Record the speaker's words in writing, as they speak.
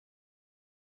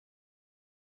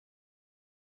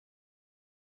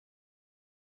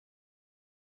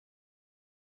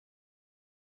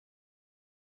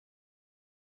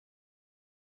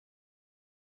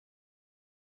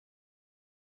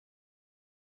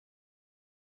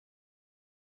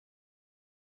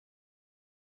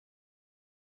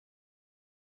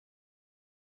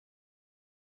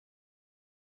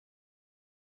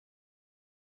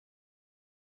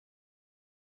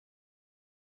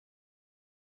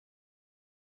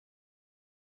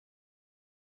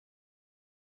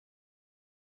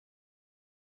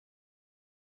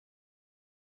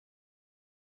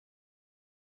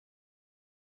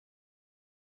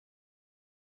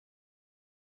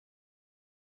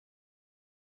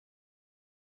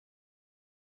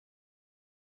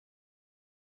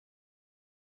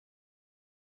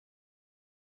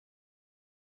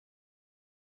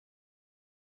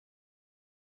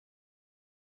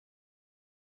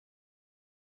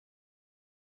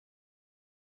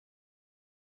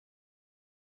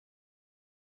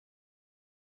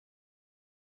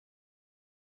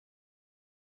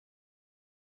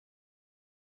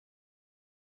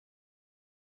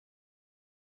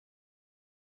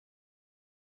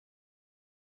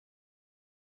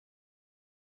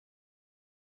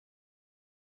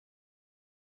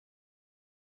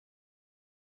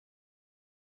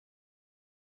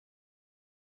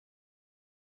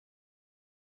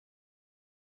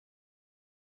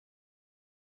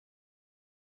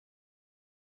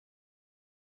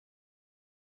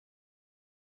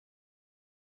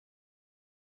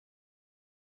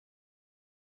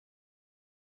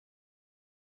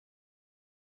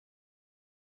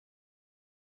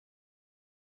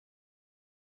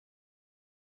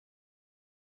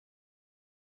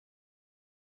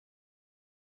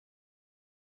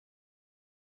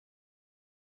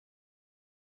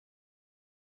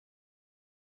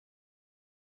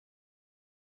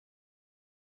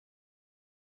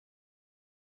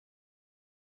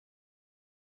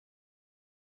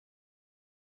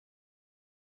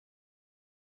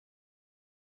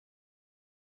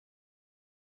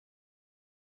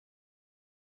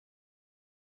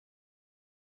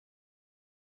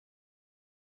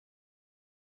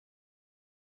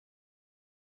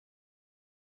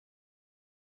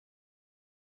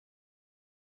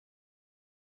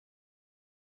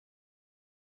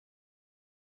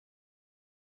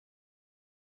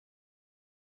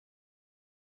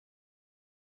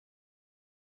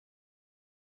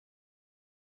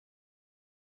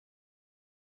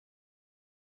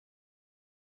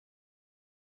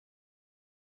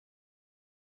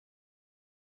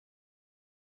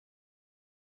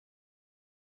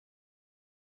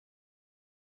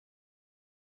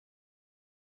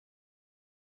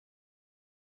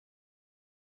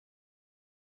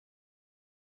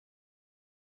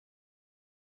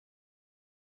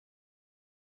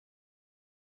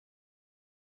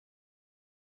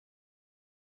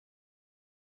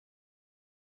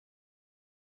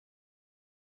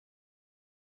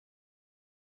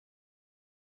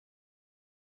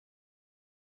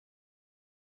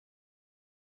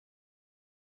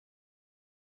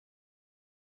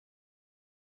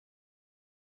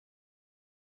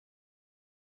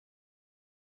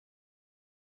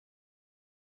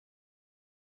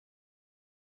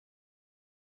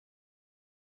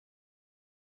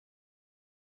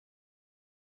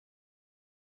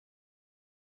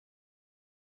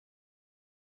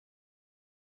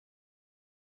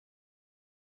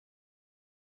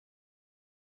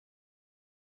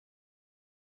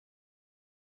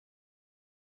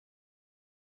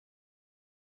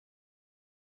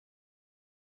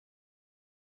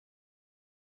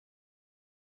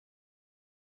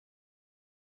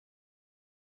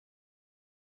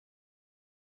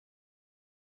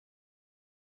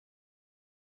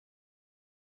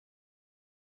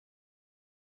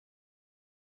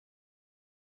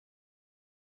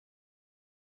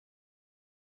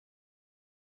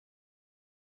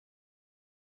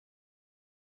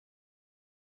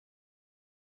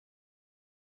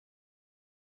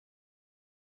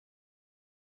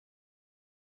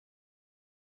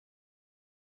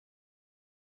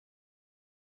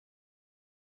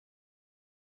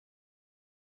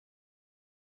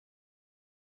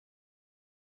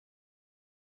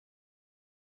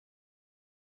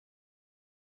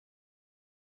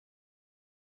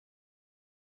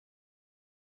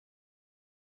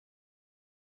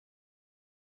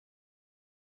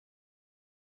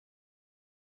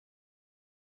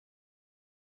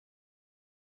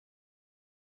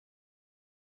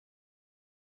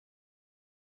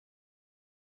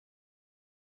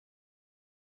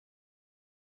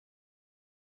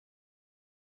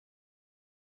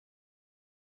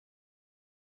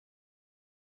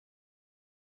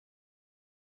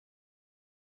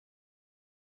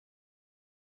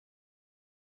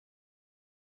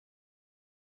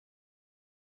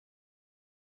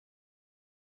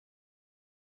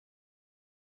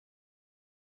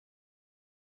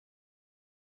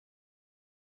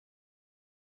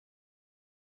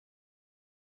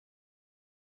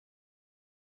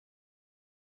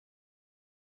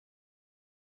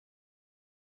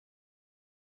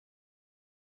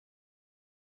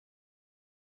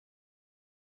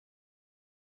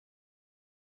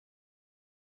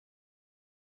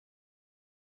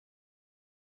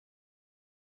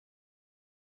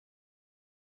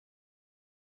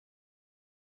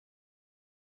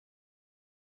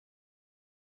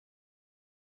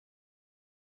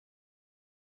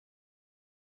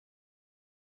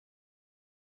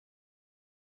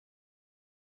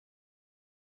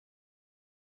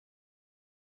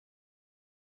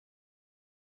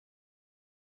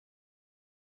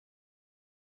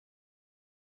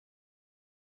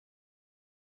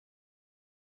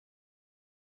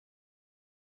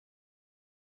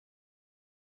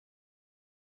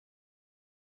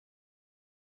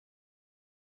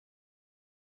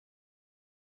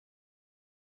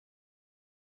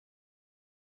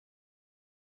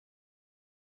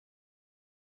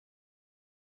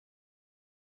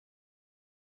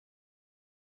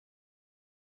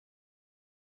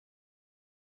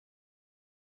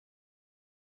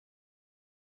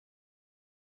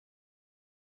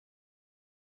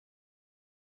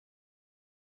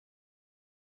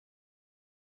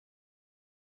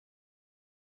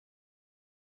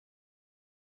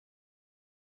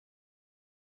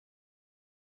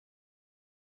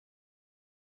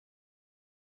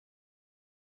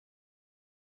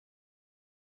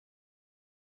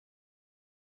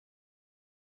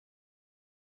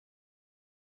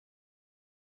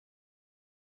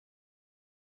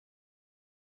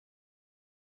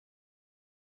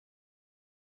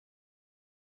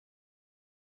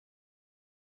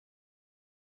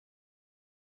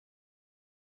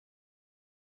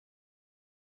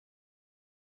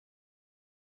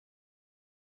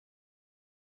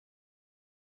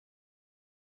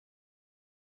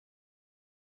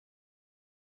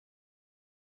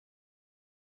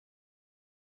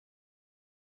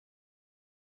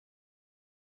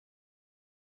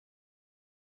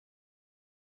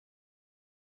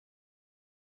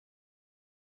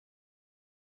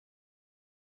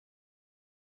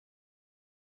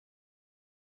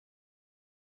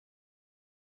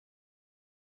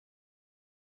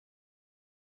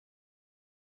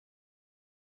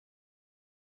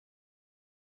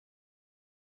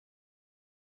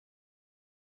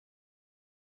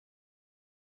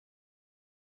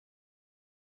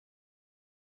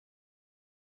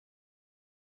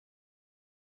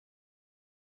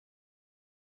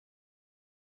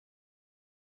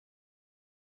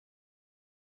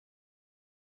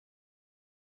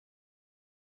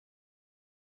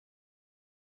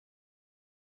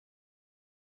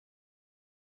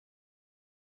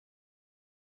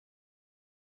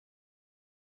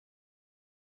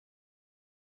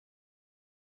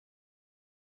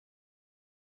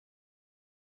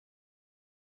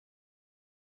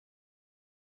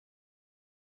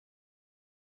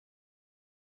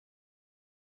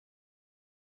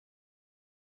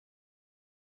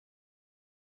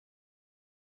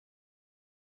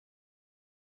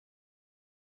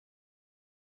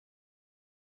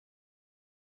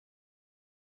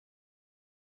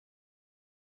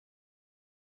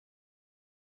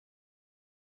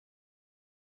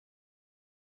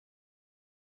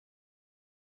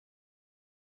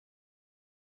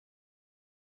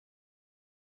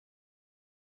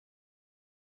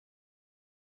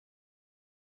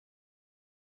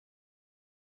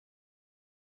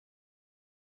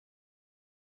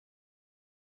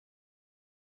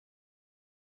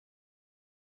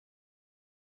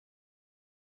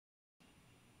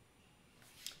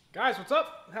Guys, what's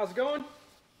up? How's it going?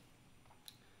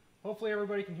 Hopefully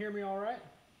everybody can hear me all right.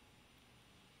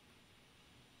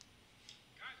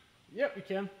 Yep, you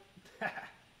can.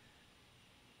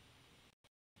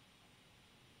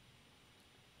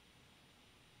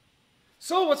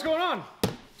 So, what's going on?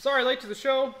 Sorry, late to the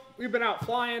show. We've been out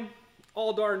flying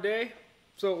all darn day,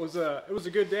 so it was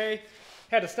a good day.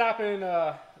 Had to stop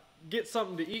and get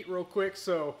something to eat real quick,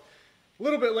 so a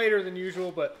little bit later than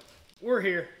usual, but we're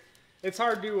here. It's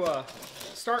hard to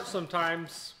start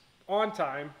sometimes on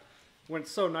time when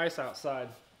it's so nice outside.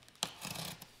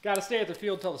 Got to stay at the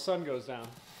field till the sun goes down.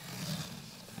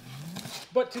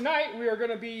 But tonight we are going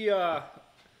to be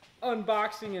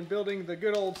unboxing and building the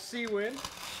good old Seawind,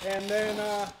 and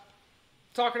then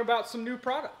talking about some new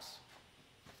products.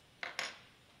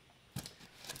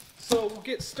 So we'll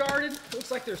get started. Looks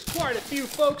like there's quite a few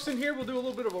folks in here. We'll do a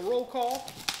little bit of a roll call.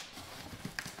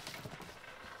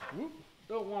 Whoop.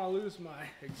 Don't want to lose my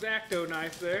X-Acto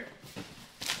knife there.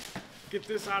 Get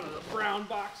this out of the brown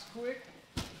box quick.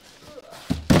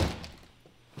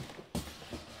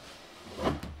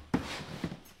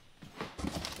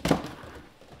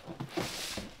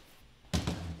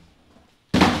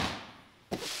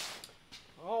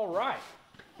 All right.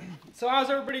 So how's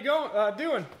everybody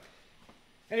doing?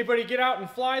 Anybody get out and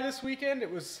fly this weekend?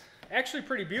 It was actually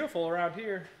pretty beautiful around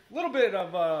here. A little bit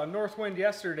of north wind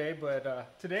yesterday,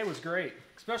 but today was great,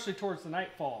 especially towards the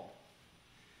nightfall.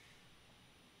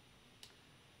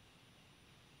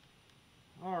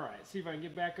 All right, see if I can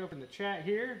get back up in the chat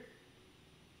here.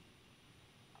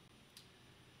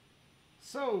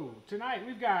 So, tonight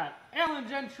we've got Alan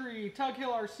Gentry, Tug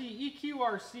Hill RC,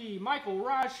 EQRC, Michael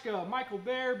Rajka, Michael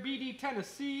Bear, BD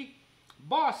Tennessee,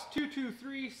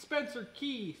 Boss223, Spencer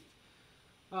Keith,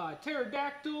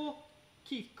 Pterodactyl,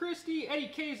 Keith Christie, Eddie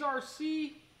K's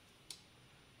RC,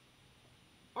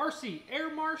 RC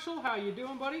Air Marshal, how you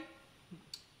doing, buddy?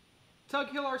 Tug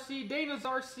Hill RC, Dana's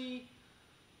RC,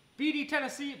 BD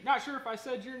Tennessee, not sure if I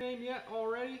said your name yet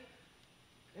already.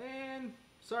 And,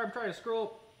 sorry, I'm trying to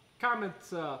scroll.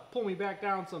 Comments pull me back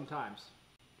down sometimes.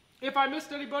 If I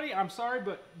missed anybody, I'm sorry,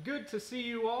 but good to see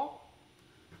you all.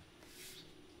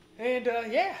 And,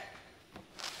 yeah.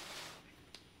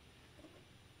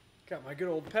 Got my good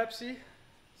old Pepsi,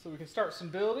 so we can start some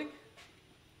building.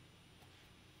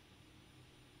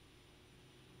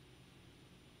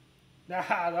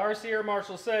 Nah, the RC Air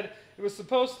Marshal said it was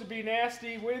supposed to be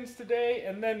nasty winds today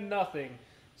and then nothing.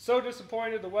 So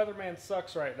disappointed, the weatherman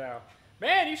sucks right now.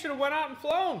 Man, you should have went out and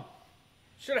flown.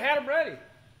 Should have had them ready.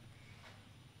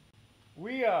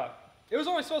 It was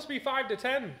only supposed to be 5 to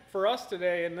 10 for us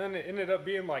today, and then it ended up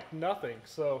being like nothing.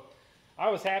 So I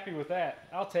was happy with that.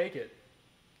 I'll take it.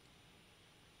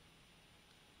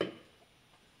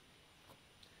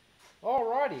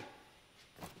 Alrighty.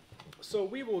 So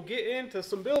we will get into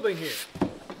some building here.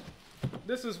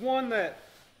 This is one that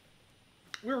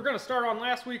we were going to start on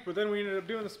last week, but then we ended up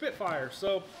doing the Spitfire.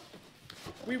 So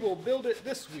we will build it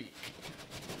this week.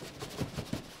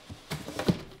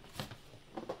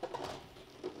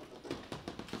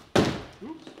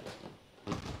 Oops.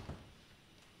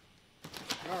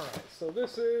 Alright, so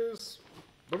this is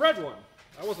the red one.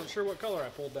 I wasn't sure what color I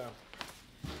pulled down.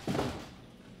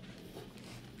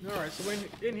 Alright, so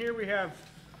in here we have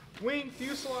wing,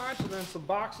 fuselage, and then some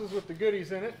boxes with the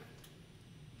goodies in it.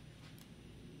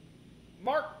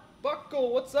 Mark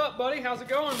Buckle, what's up, buddy? How's it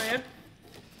going, man?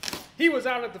 He was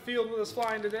out at the field with us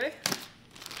flying today.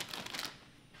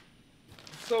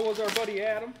 So was our buddy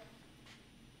Adam.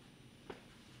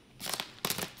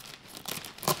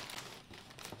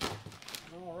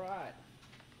 All right.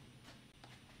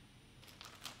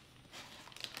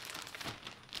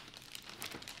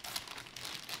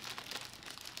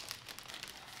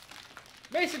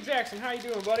 Mason Jackson, how you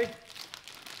doing, buddy?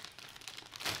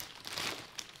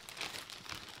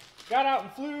 Got out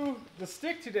and flew the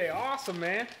stick today. Awesome,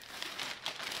 man.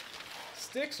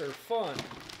 Sticks are fun.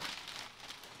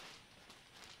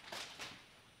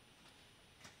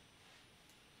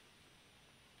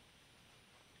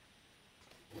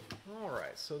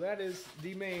 Alright, so that is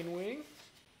the main wing.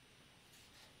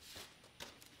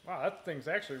 Wow, that thing's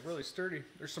actually really sturdy.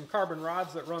 There's some carbon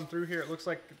rods that run through here, it looks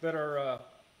like, that are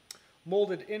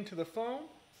molded into the foam.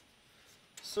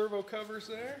 Servo covers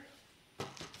there.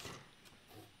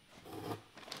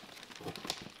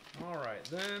 Alright,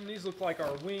 then these look like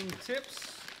our wing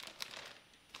tips.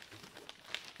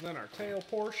 Then our tail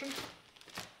portion.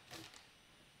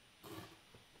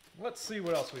 Let's see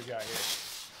what else we've got here.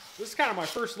 This is kind of my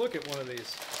first look at one of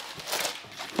these.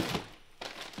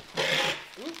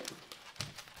 Oop.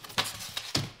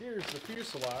 Here's the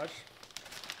fuselage.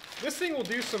 This thing will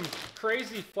do some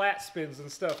crazy flat spins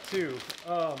and stuff too.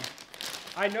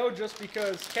 I know just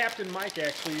because Captain Mike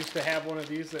actually used to have one of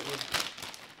these that would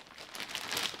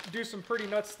do some pretty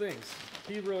nuts things.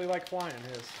 He really liked flying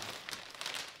his.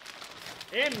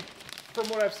 And from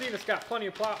what I've seen, it's got plenty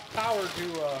of power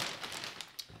to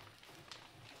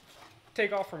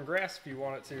take off from grass if you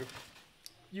want it to.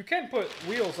 You can put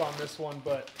wheels on this one,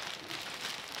 but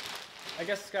I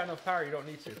guess it's got enough power you don't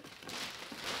need to.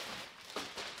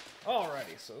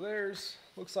 Alrighty, so there's,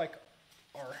 looks like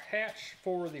our hatch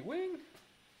for the wing.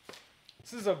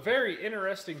 This is a very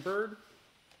interesting bird.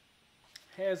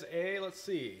 Has a, let's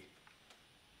see,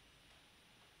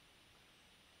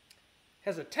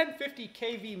 has a 1050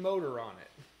 kV motor on it.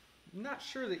 I'm not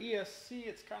sure the ESC,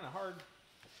 it's kind of hard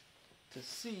to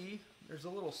see. There's a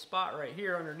little spot right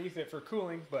here underneath it for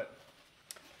cooling, but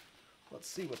let's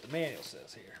see what the manual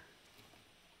says here.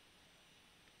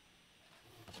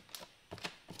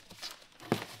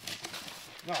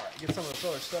 Alright, get some of this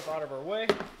other stuff out of our way.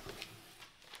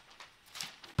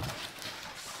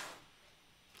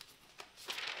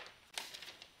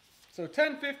 So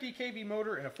 1050 kV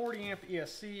motor and a 40 amp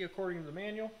ESC according to the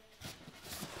manual.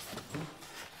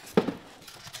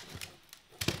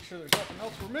 Make sure there's nothing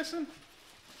else we're missing.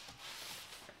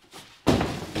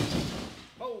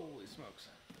 Holy smokes.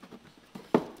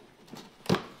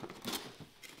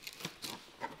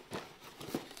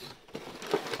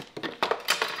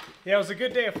 Yeah, it was a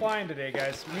good day of flying today,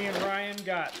 guys. Me and Ryan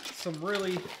got some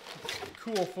really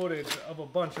cool footage of a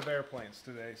bunch of airplanes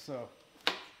today, so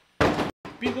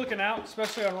be looking out,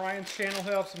 especially on Ryan's channel.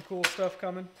 He'll have some cool stuff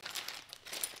coming.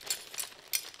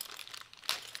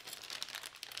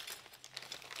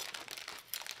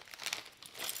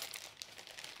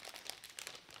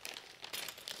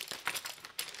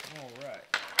 Alright.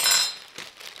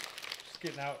 Just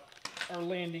getting out our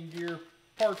landing gear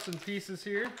parts and pieces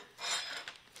here.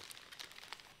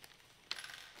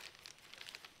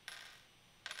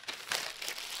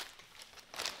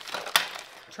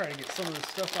 Try to get some of this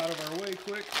stuff out of our way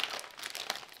quick.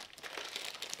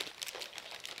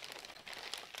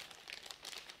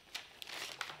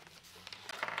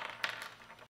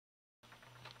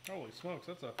 Holy smokes,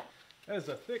 that is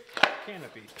a thick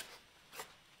canopy.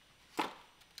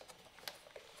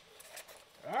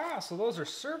 Ah, so those are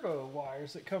servo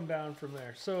wires that come down from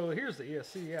there. So here's the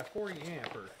ESC, yeah, 40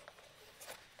 amp.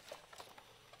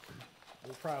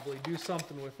 We'll probably do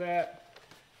something with that.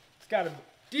 It's got a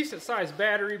decent sized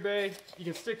battery bay. You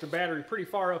can stick the battery pretty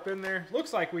far up in there.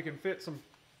 Looks like we can fit some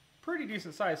pretty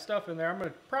decent sized stuff in there. I'm going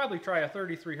to probably try a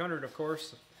 3300, of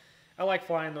course. I like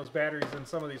flying those batteries in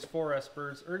some of these 4S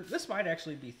birds. Or this might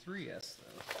actually be 3S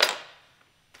though.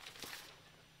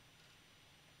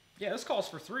 Yeah, this calls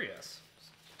for 3S.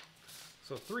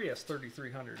 So 3S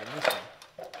 3300 in this one.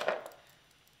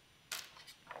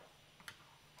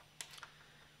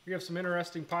 We have some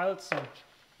interesting pilots. Some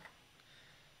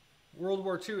World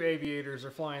War II aviators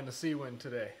are flying the Seawind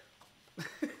today.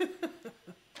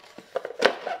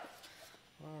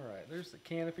 Alright, there's the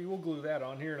canopy. We'll glue that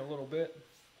on here in a little bit.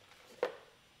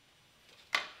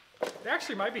 It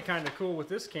actually might be kind of cool with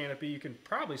this canopy. You can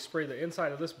probably spray the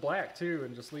inside of this black too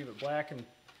and just leave it black and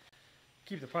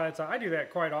keep the pilots out. I do that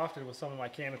quite often with some of my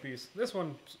canopies. This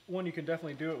one you can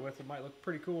definitely do it with. It might look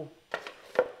pretty cool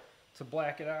to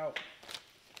black it out.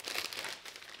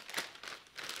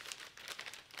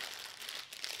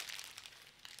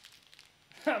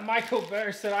 Michael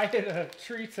Bear said, I hit a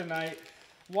tree tonight.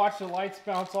 Watched the lights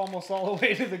bounce almost all the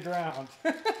way to the ground.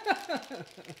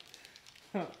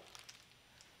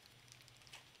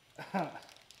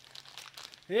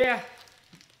 Yeah,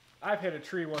 I've hit a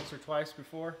tree once or twice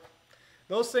before.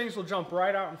 Those things will jump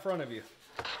right out in front of you.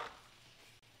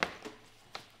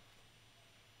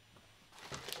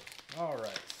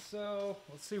 Alright, so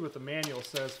let's see what the manual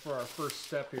says for our first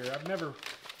step here. I've never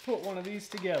put one of these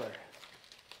together.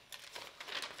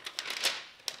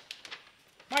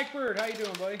 Mike Bird, how you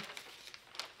doing, buddy?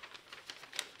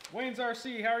 Wayne's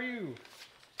RC, how are you?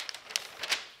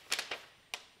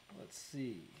 Let's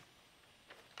see.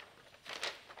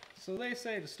 So they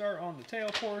say to start on the tail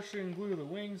portion, glue the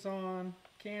wings on,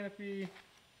 canopy.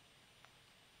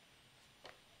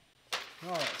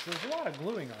 Alright, so there's a lot of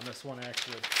gluing on this one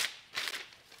actually,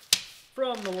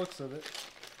 from the looks of it.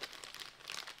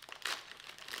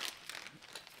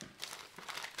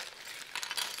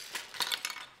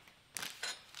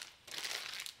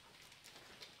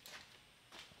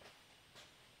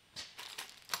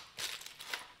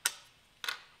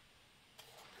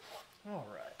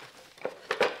 Alright.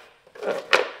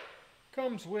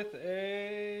 Comes with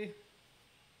a,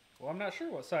 well, I'm not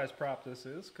sure what size prop this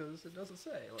is because it doesn't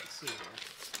say. Let's see here.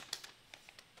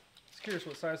 curious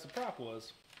what size the prop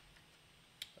was.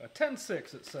 A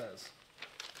 10.6 it says.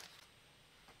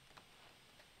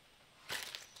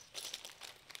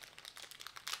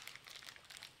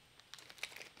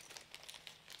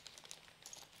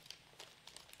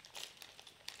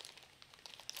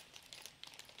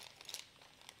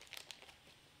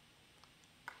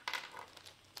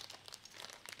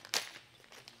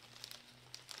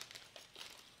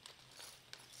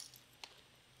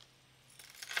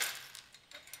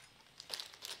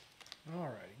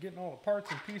 Alright, getting all the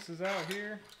parts and pieces out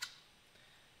here.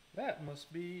 That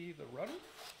must be the rudder.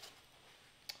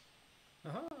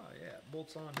 Yeah, it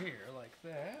bolts on here like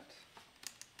that.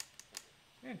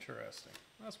 Interesting.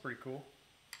 That's pretty cool.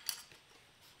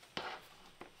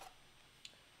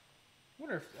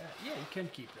 Wonder if that, yeah, you can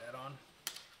keep that on.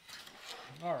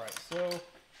 Alright, so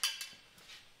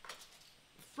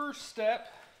first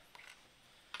step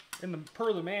in the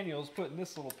per the manual is putting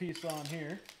this little piece on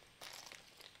here.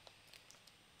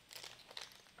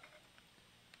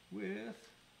 With,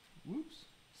 whoops,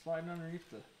 sliding underneath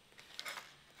the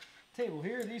table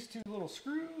here, these two little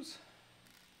screws.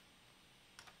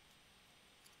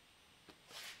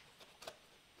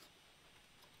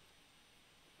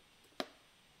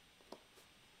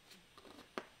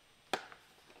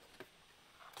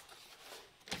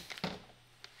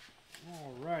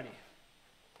 Alrighty.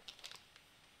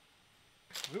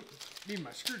 Oop, need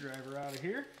my screwdriver out of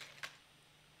here.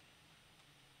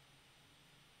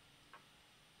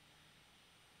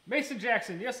 Mason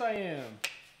Jackson, yes I am.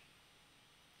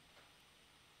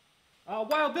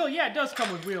 Wild Bill, yeah, it does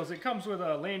come with wheels. It comes with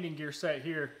a landing gear set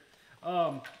here.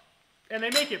 And they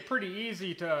make it pretty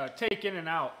easy to take in and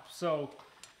out. So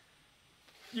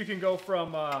you can go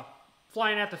from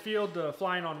flying at the field to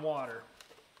flying on water.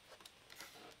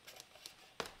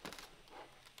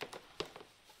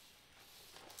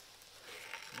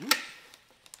 Oops.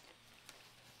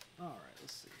 All right,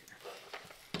 let's see here.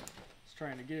 Just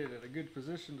trying to get it at a good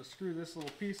position to screw this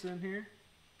little piece in here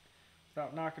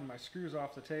without knocking my screws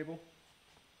off the table.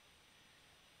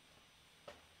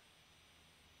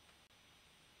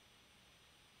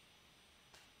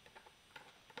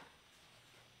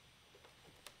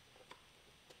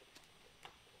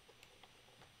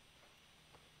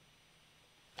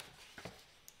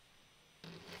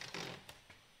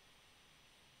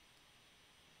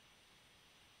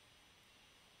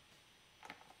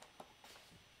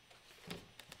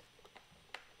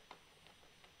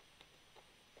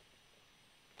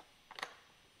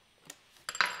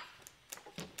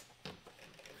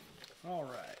 All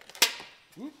right.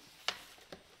 Whoop.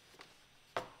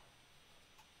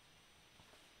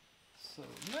 So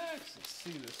next, let's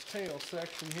see this tail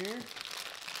section here.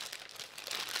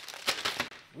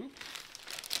 Whoop.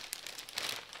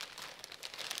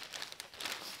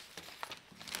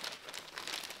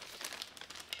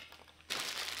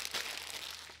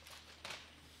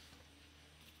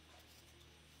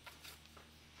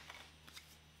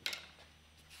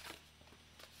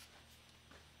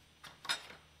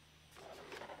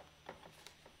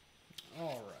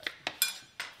 All right.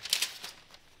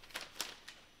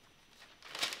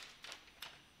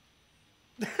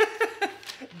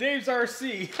 Dave's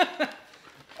RC,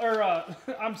 or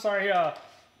I'm sorry,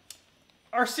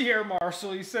 RC Air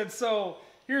Marshal. He said, "So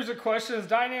here's a question: has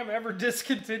Dynam ever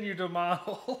discontinued a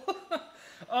model?"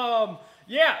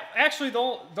 Yeah, actually,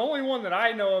 the only one that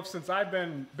I know of since I've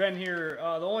been here,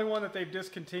 the only one that they've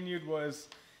discontinued was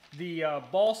the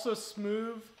balsa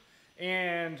smooth.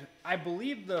 And I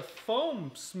believe the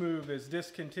foam smooth is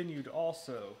discontinued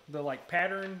also. The like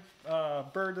pattern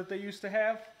bird that they used to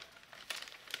have.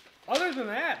 Other than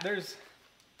that,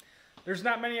 there's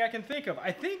not many I can think of.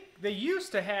 I think they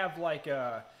used to have like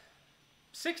a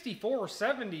 64 or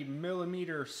 70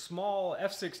 millimeter small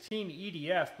F-16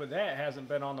 EDF, but that hasn't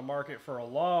been on the market for a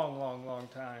long, long, long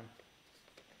time.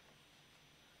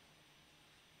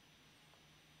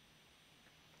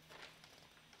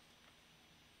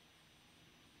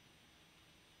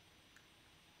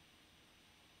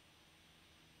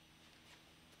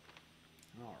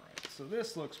 Alright, so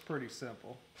this looks pretty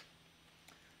simple.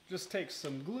 Just take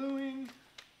some gluing.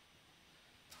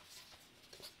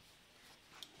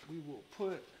 We will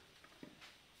put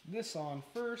this on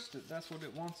first. That's what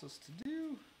it wants us to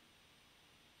do.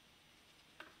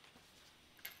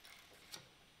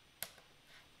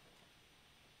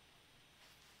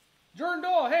 Jordan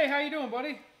Dole, hey, how you doing,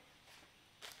 buddy?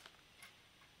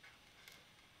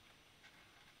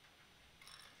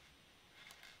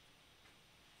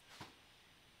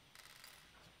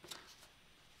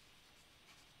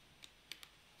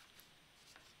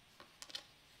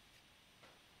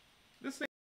 This thing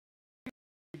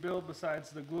we build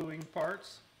besides the gluing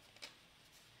parts.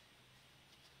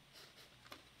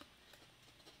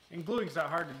 And gluing's not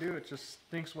hard to do, it just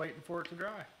stinks waiting for it to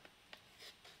dry.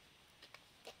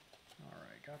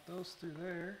 Alright, got those through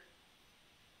there.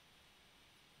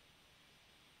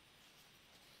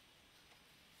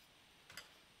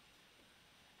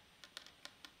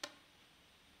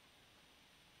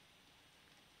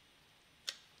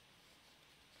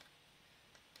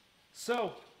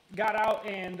 So, got out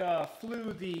and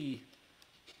flew the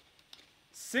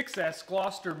 6S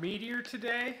Gloucester Meteor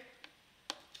today.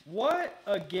 What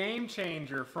a game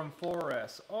changer from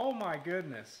 4S. Oh my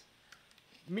goodness.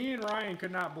 Me and Ryan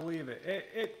could not believe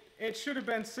it. It should have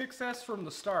been 6S from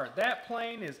the start. That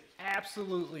plane is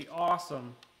absolutely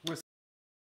awesome with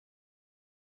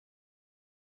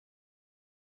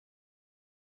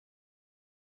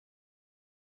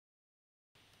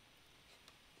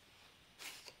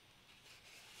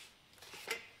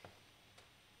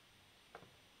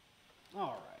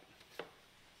Alright.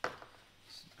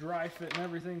 Dry fit and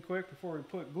everything quick before we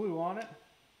put glue on it.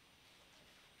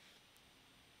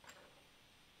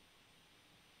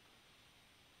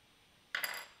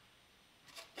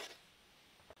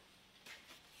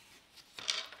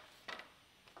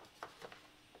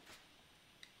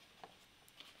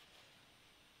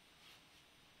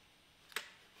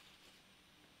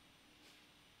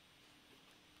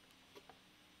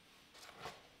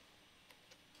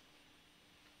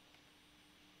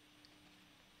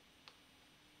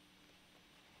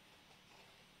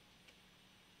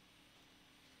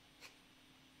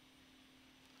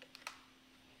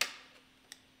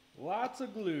 Lots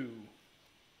of glue.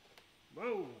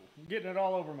 Whoa, I'm getting it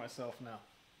all over myself now.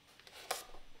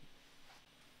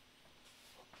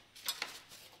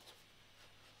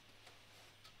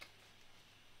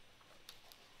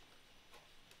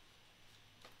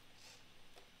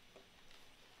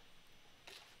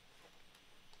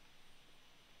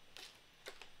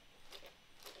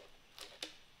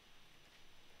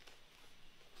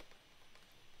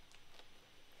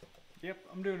 Yep,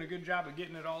 I'm doing a good job of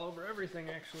getting it all over everything,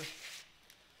 actually.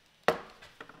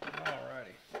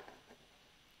 Alrighty. You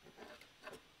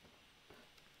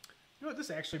know what, this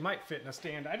actually might fit in a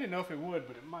stand. I didn't know if it would,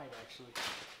 but it might actually.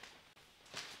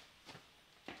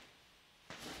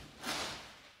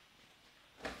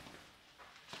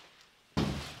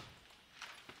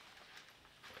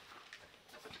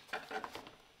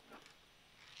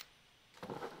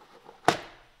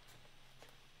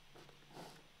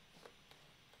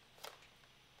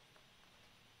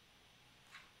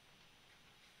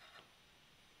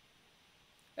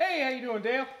 Hey, how you doing,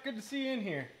 Dale? Good to see you in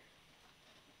here.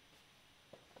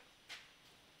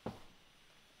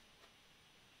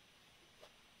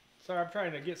 Sorry, I'm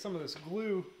trying to get some of this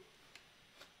glue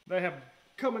that I have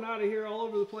coming out of here all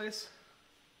over the place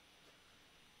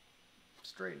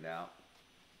straightened out.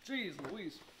 Jeez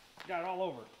Louise, got it all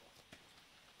over.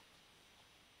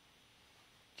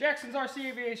 Jackson's RC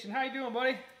Aviation, how you doing,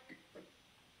 buddy?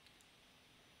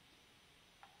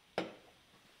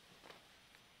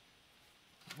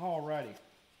 Alrighty.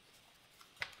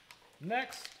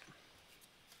 Next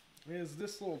is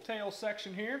this little tail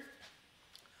section here,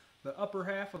 the upper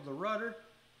half of the rudder.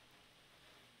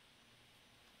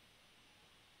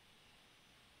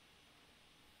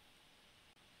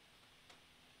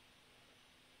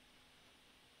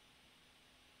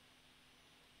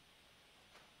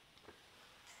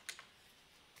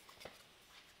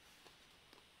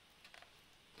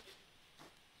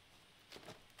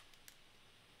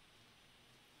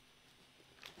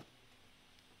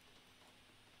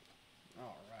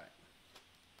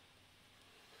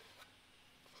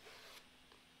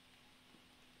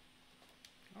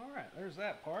 Alright, there's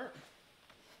that part.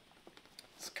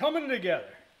 It's coming together.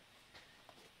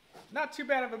 Not too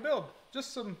bad of a build.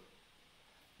 Just some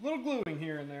little gluing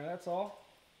here and there, that's all.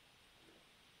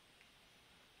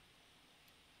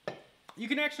 You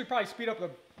can actually probably speed up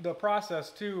the process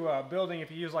too, building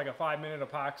if you use like a 5-minute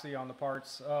epoxy on the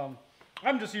parts.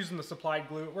 I'm just using the supplied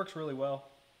glue. It works really well.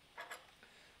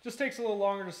 Just takes a little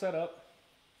longer to set up.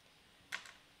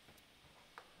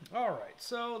 Alright,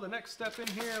 so the next step in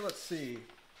here, let's see.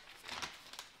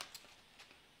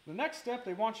 The next step,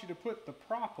 they want you to put the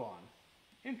prop on.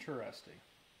 Interesting.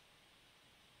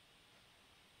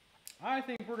 I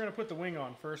think we're going to put the wing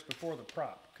on first before the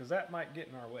prop, because that might get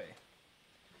in our way.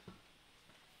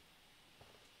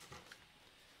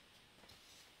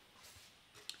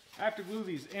 I have to glue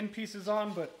these end pieces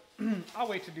on, but I'll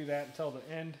wait to do that until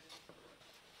the end.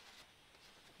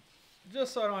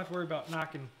 Just so I don't have to worry about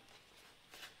knocking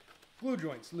glue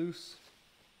joints loose.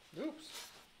 Oops.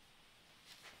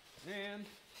 And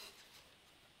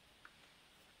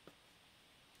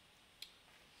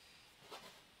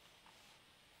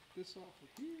this off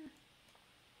of here.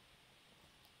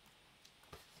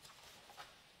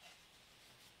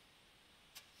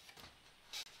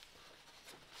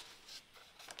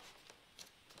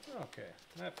 Okay,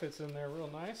 that fits in there real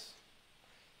nice.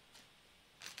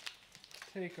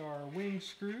 Take our wing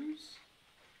screws.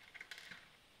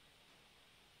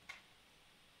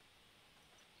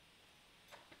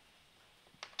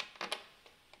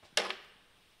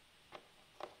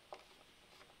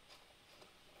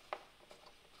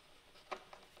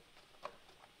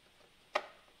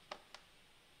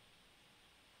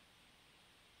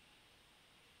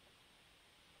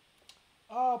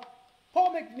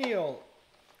 Paul McNeil.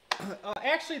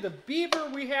 Actually, the beaver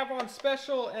we have on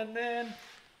special, and then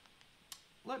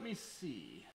let me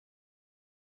see.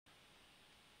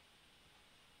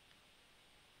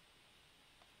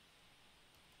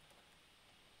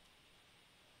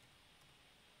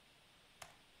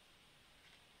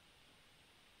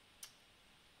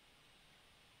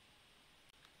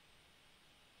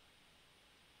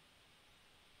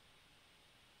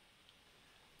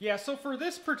 Yeah, so for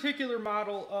this particular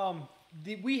model,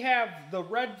 we have the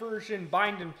red version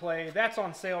bind and play. That's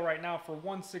on sale right now for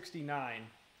 $169.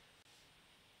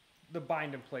 The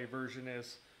bind and play version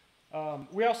is.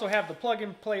 We also have the plug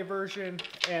and play version,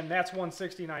 and that's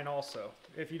 $169 also,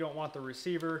 if you don't want the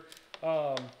receiver.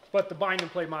 But the bind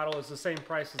and play model is the same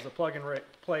price as the plug and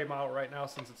play model right now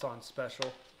since it's on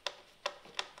special.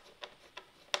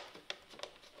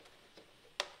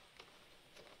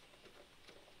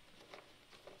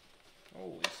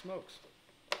 Holy smokes.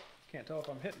 Can't tell if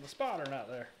I'm hitting the spot or not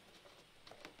there.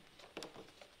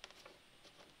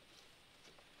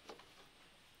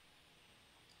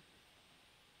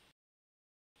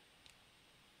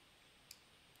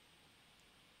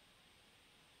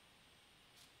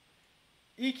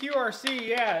 EQRC,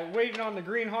 yeah, waiting on the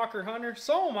Green Hawker Hunter.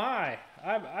 So am I.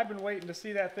 I've been waiting to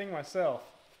see that thing myself.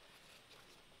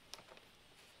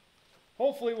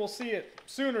 Hopefully we'll see it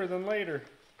sooner than later.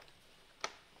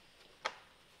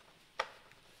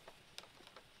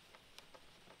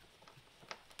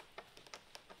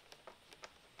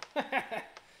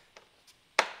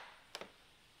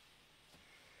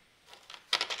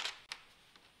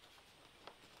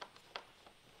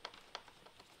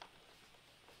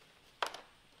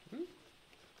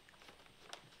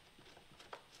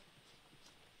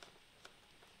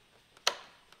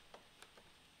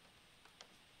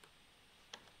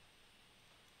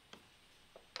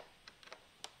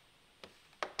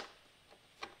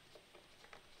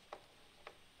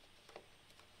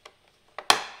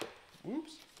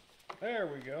 Whoops. There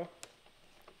we go.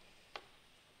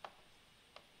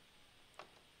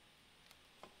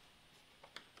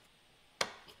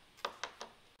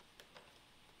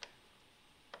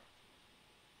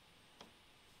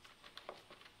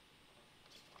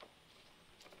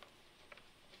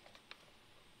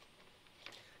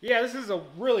 Yeah, this is a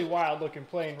really wild looking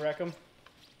plane, Wreckham.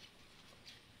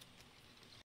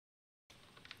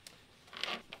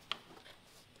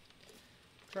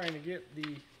 Trying to get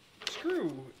the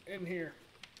screw in here,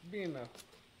 being a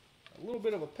little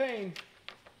bit of a pain.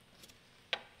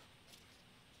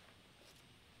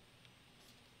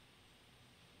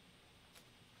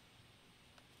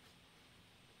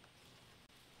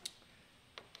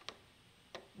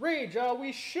 Rage,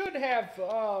 we should have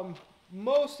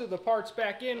most of the parts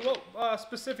back in. What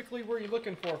specifically were you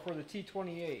looking for the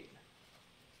T-28?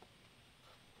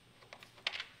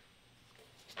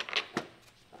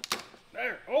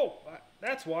 There, oh,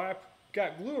 that's why I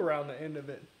got glue around the end of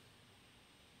it.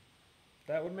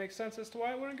 That would make sense as to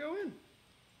why it wouldn't go in.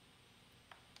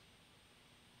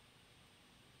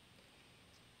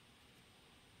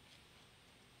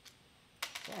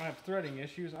 I don't have threading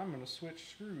issues. I'm going to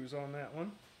switch screws on that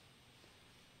one.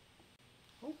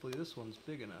 Hopefully this one's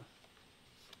big enough.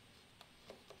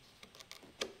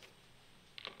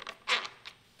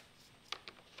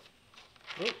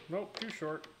 Oh, nope, too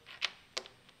short.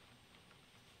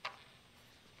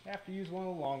 Have to use one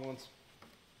of the long ones.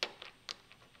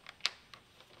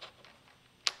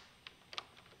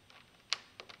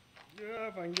 Yeah,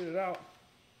 if I can get it out.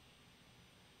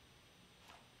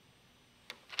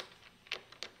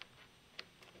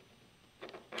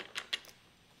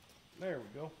 There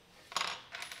we go.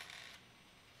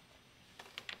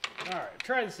 Alright,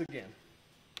 try this again.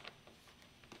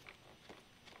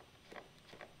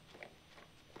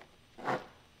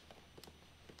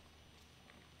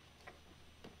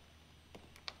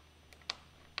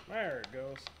 There it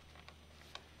goes.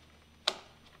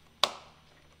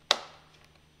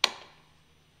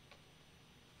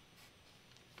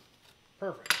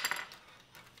 Perfect.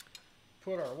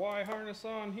 Put our Y harness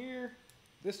on here.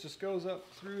 This just goes up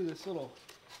through this little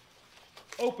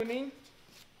opening.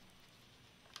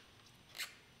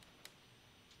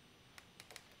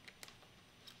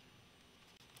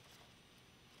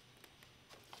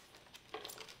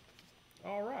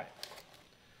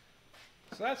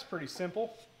 So that's pretty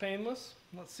simple, painless.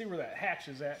 Let's see where that hatch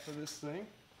is at for this thing.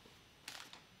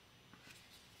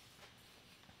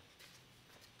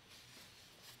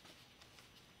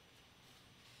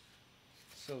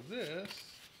 So this,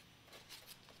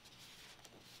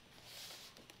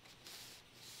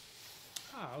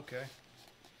 okay.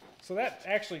 So that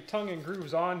actually tongue and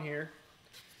grooves on here.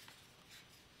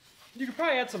 You could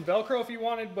probably add some Velcro if you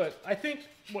wanted, but I think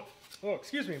what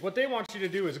they want you to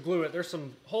do is glue it. There's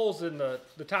some holes in the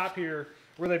top here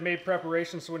where they've made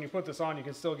preparations so when you put this on, you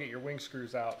can still get your wing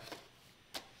screws out.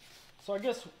 So I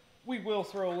guess we will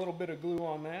throw a little bit of glue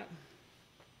on that.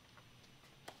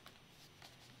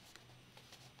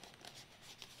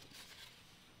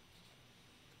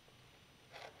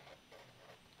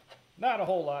 Not a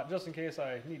whole lot, just in case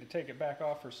I need to take it back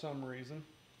off for some reason.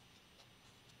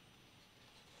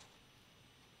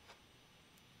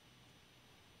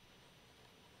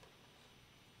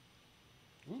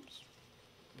 Oops,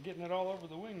 I'm getting it all over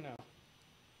the wing now.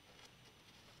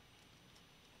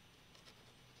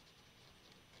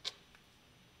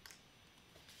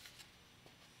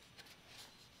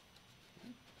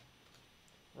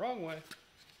 Wrong way.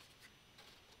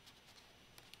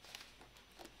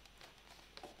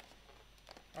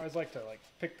 I always like to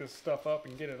pick this stuff up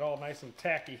and get it all nice and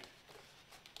tacky.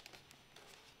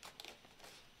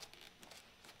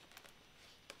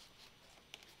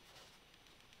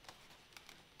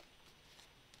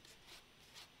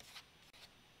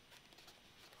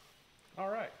 All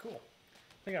right, cool.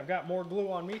 I think I've got more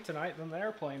glue on me tonight than the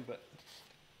airplane, but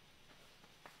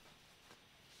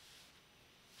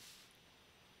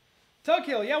tug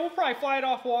heel, yeah, we'll probably fly it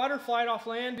off water, fly it off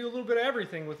land, do a little bit of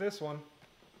everything with this one.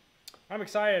 I'm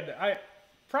excited. I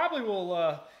probably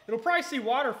will, it'll probably see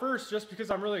water first just because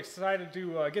I'm really excited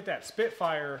to get that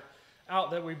Spitfire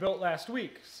out that we built last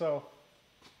week. So,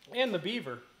 and the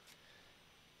Beaver.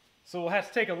 So we'll have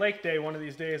to take a lake day one of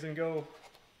these days and go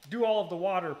do all of the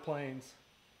water planes.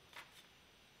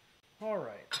 All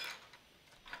right.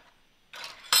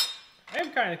 I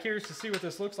am kind of curious to see what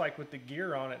this looks like with the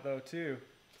gear on it though too.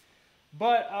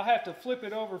 But I'll have to flip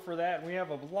it over for that, and we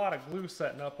have a lot of glue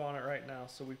setting up on it right now,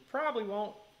 so we probably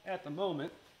won't at the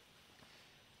moment.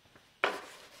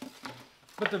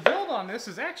 But the build on this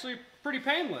is actually pretty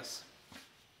painless.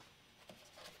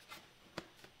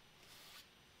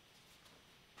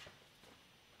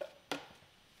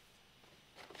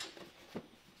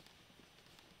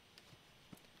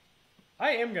 I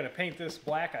am going to paint this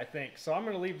black, I think, so I'm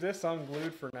going to leave this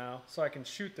unglued for now so I can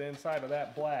shoot the inside of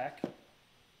that black.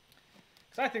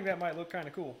 Because I think that might look kind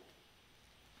of cool.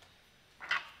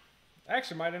 I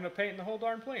actually might end up painting the whole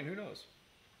darn plane, who knows.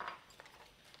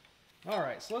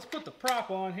 Alright, so let's put the prop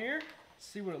on here,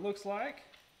 see what it looks like.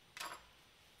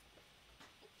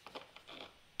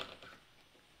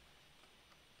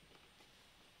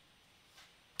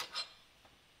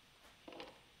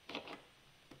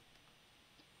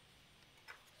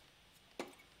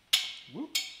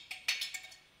 Whoop.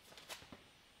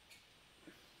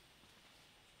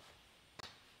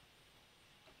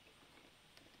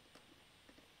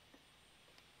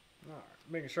 Alright,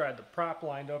 making sure I had the prop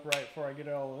lined up right before I get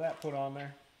all of that put on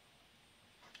there.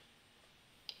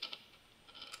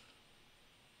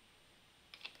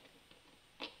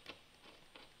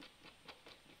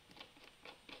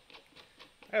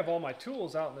 I have all my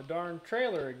tools out in the darn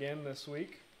trailer again this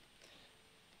week.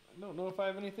 I don't know if I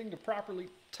have anything to properly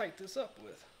tight this up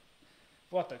with.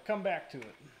 We'll have to come back to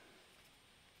it.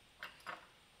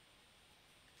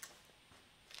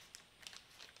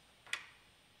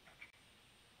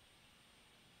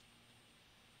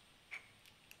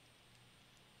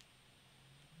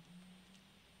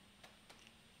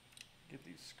 Get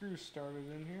these screws started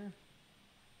in here.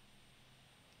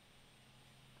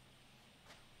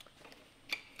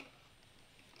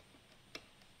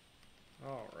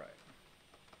 All right.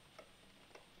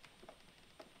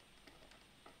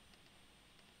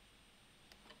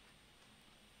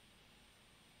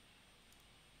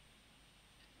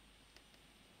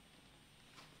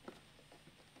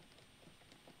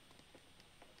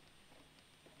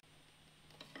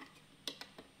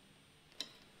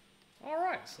 All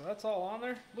right, so that's all on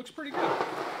there. Looks pretty good.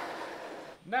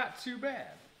 Not too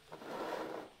bad.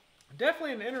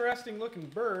 Definitely an interesting looking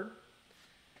bird,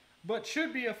 but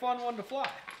should be a fun one to fly.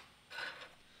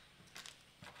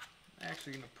 I'm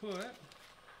actually going to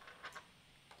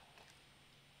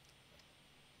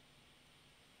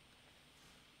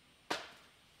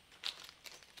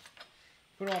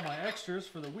put all my extras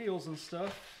for the wheels and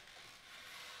stuff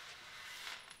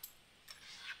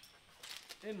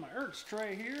in my Ertz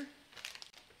tray here.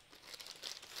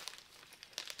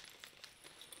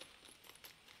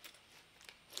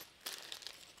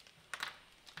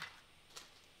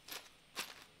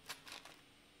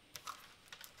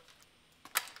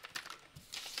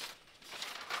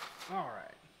 All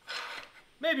right.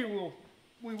 Maybe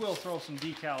we will throw some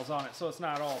decals on it so it's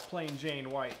not all plain Jane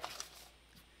white.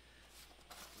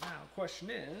 Now, the question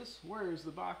is, where is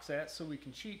the box at so we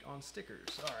can cheat on stickers?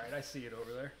 All right, I see it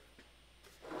over there.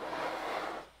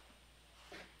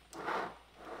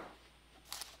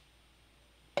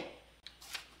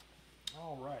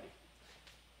 All righty.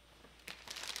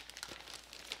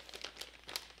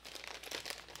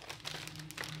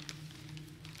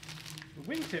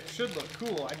 The wingtip should look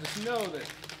cool. I just know that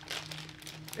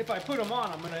if I put them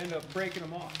on, I'm going to end up breaking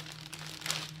them off,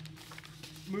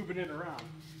 moving it around.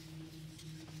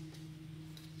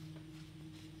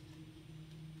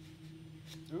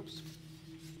 Oops.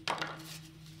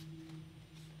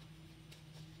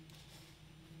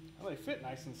 Well, they fit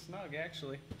nice and snug,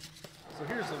 actually. So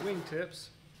here's the wingtips.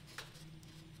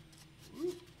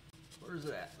 Oop. Where's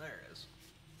it at? There it is.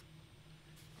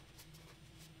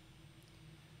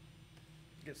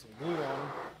 Get some glue on them.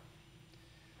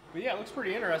 But yeah, it looks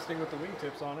pretty interesting with the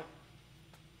wingtips on it.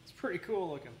 It's pretty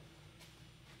cool looking.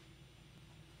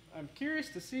 I'm curious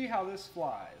to see how this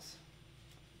flies.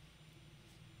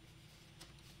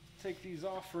 Take these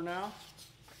off for now.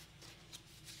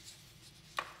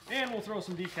 And we'll throw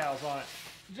some decals on it,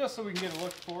 just so we can get a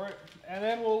look for it. And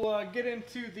then we'll get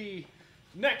into the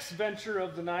next venture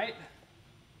of the night.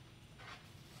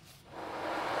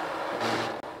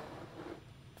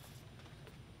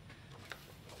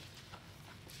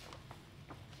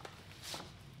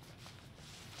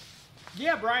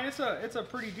 Yeah, Brian, it's a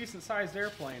pretty decent sized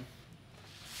airplane.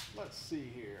 Let's see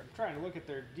here. I'm trying to look at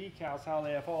their decals, how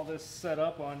they have all this set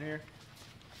up on here.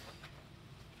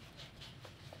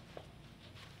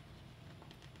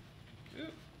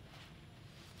 Oop.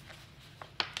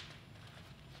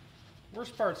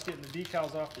 Worst part's getting the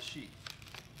decals off the sheet.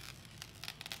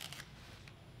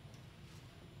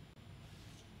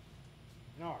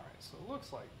 Alright, so it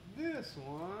looks like this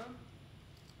one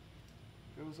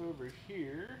goes over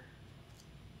here.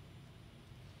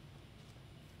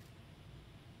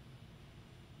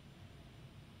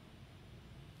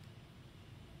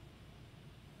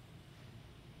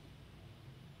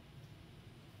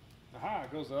 Aha,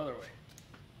 it goes the other way.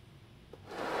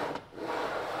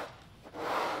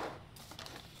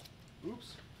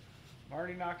 Oops, I'm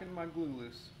already knocking my glue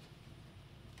loose.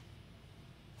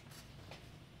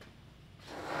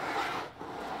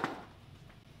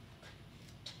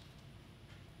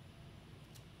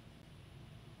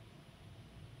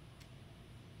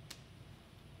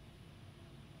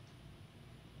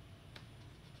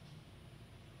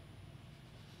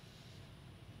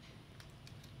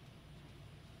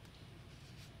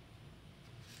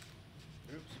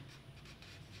 Oops.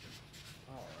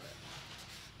 All right.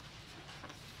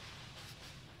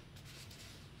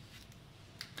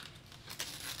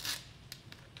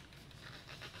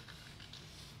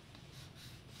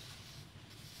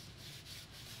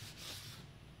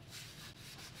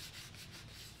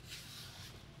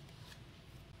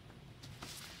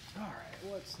 All right,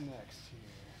 what's next here?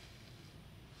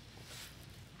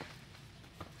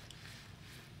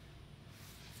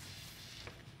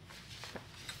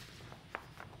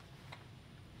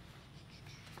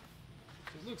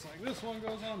 It looks like this one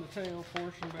goes on the tail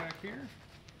portion back here.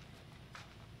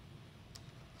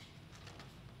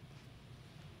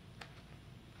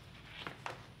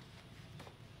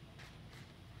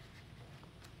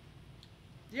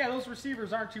 Yeah, those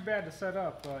receivers aren't too bad to set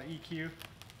up, EQ.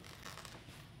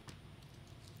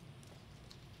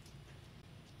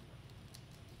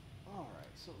 Alright,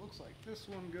 so it looks like this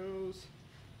one goes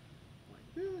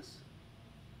like this.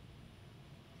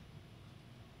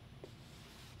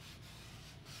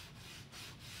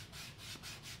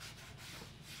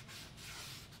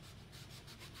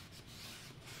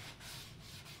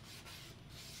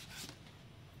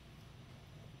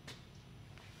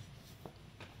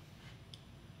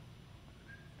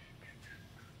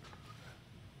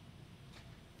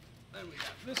 Then we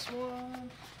got this one.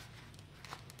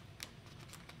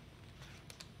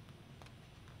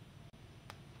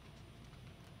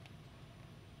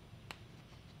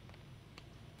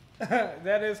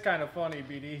 That is kind of funny,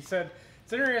 BD. He said,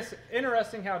 it's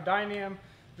interesting how Dynam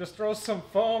just throws some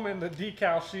foam in the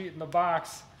decal sheet in the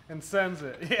box and sends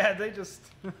it. Yeah, they just,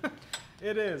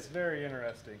 it is very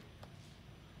interesting.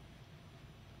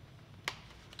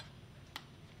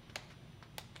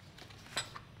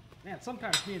 Man,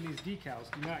 sometimes me and these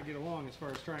decals do not get along as far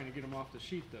as trying to get them off the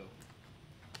sheet, though.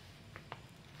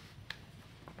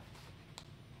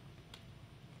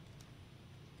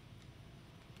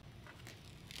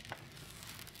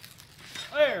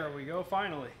 There we go,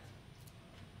 finally.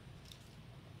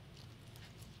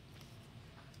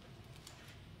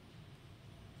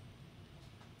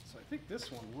 So I think this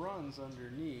one runs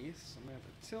underneath, so I'm going to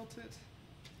have to tilt it.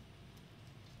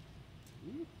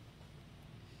 Ooh.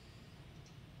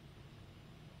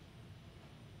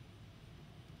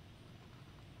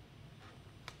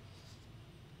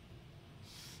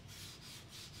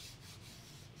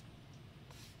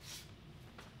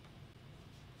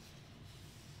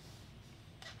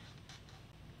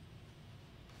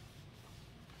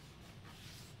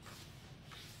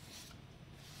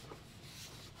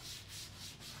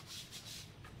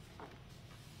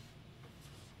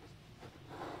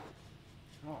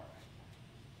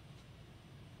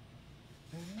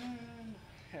 And then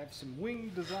have some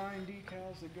wing design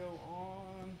decals that go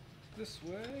on this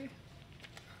way.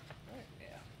 Right,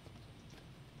 yeah.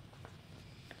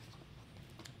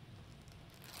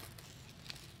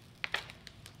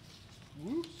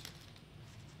 Whoops.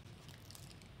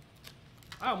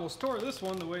 I almost tore this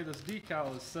one the way this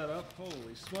decal is set up.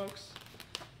 Holy smokes.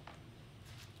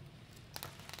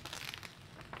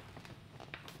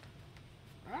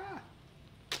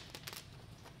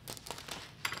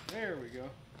 There we go.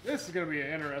 This is going to be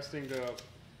an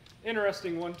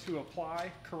interesting one to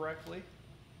apply correctly.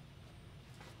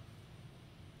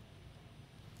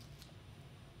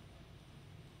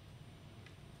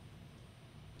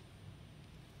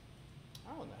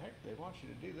 How in the heck they want you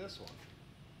to do this one?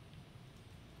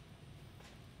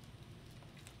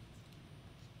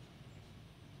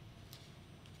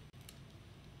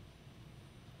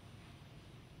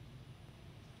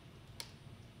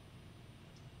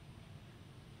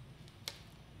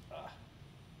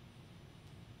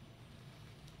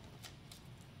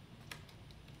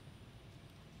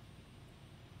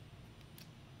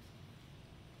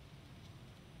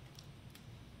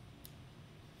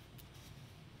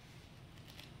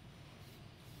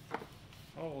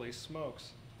 Holy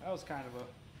smokes. That was kind of a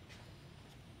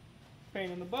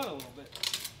pain in the butt a little bit.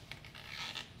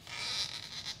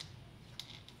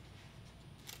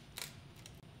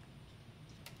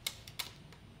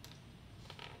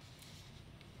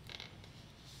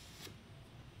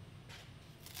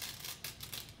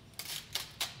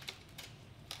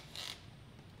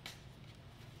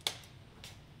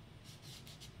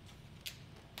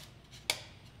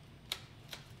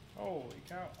 Holy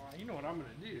cow. You know what I'm going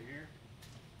to do here?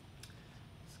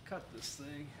 Cut this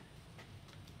thing.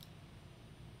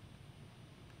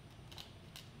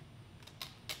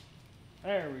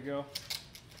 There we go.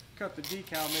 Cut the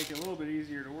decal, make it a little bit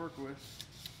easier to work with.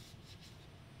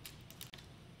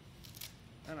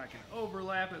 Then I can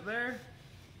overlap it there.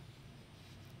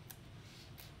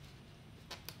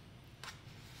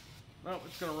 Well,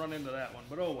 it's going to run into that one,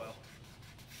 but oh well.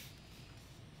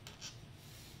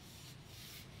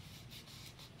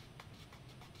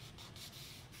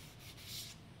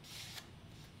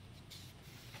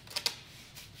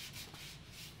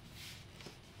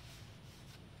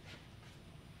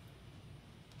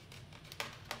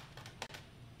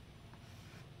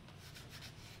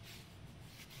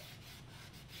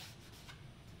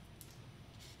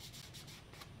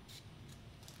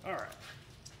 All right,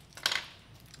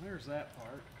 there's that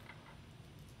part.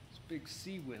 This big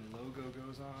Seawind logo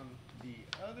goes on the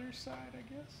other side, I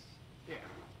guess. Yeah.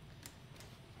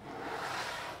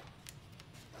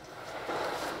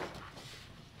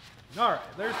 All right,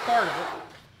 there's part of it.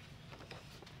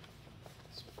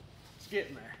 It's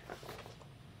getting there.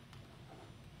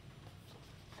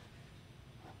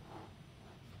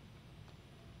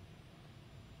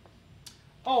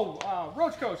 Oh,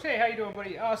 Roach Coach, hey, how you doing,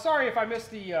 buddy? Sorry if I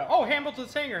missed the, oh,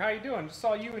 Hamilton's Hanger, how you doing? Just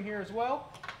saw you in here as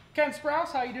well. Ken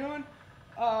Sprouse, how you doing?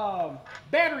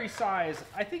 Battery size,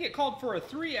 I think it called for a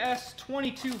 3S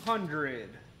 2200.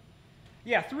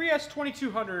 Yeah, 3S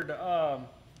 2200,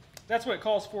 that's what it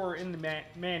calls for in the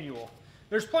manual.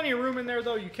 There's plenty of room in there,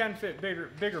 though. You can fit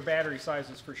bigger battery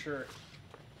sizes for sure.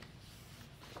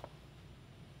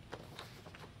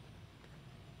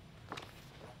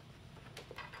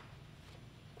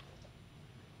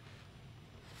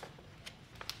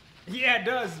 Yeah, it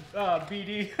does,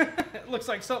 BD. It looks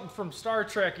like something from Star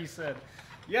Trek, he said.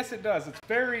 Yes, it does. It's a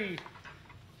very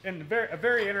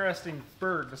interesting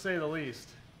bird, to say the least.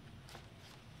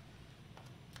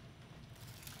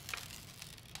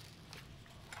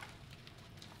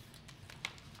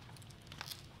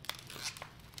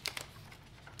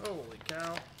 Holy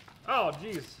cow. Oh,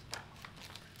 jeez.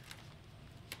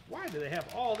 Why do they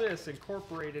have all this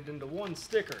incorporated into one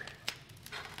sticker?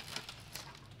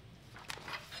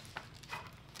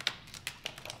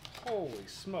 Holy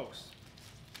smokes.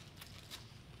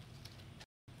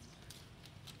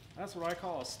 That's what I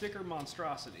call a sticker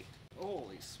monstrosity.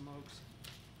 Holy smokes.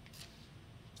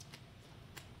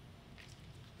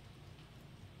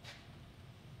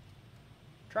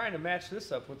 Trying to match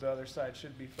this up with the other side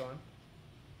should be fun.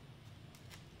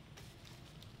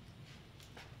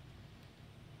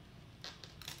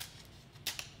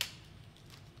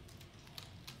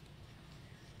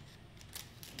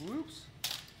 Whoops.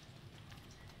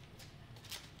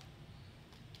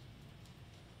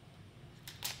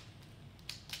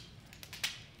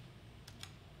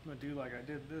 I'm gonna do like I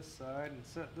did this side and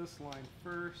set this line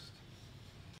first.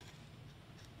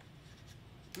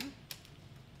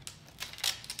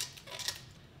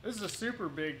 This is a super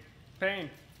big pain.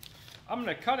 I'm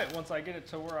gonna cut it once I get it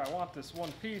to where I want this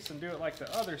one piece and do it like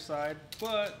the other side,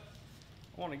 but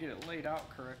I want to get it laid out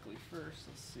correctly first.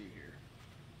 Let's see here.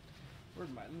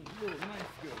 Where'd my little knife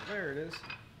go? There it is.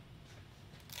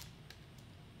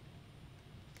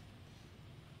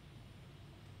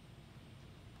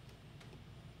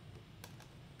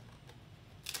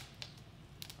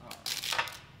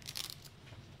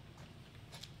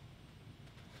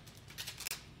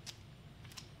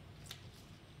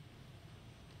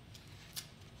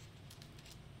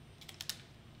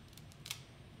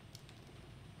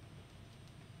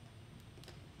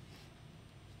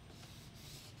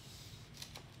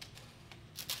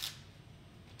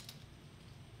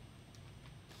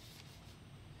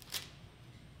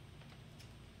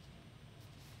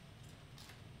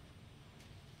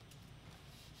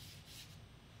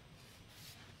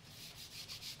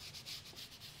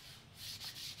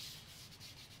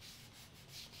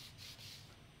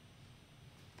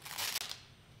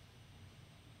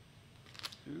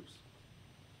 Oops.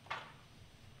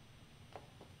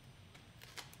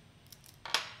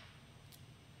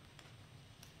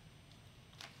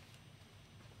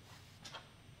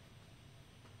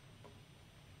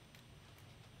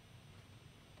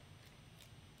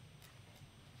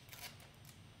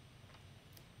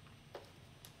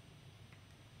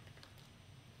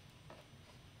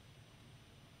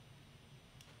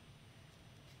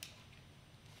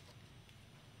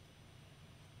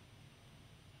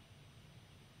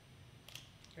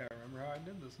 Gotta remember how I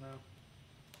did this now.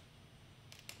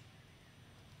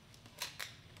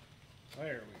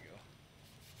 There we go.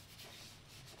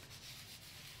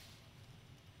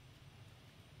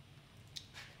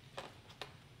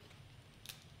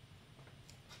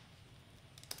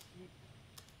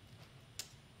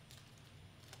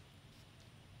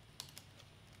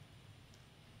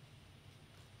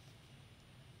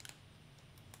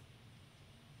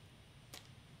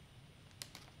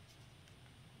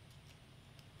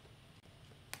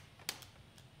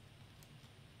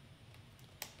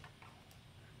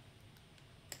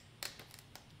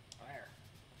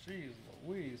 Jeez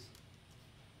Louise.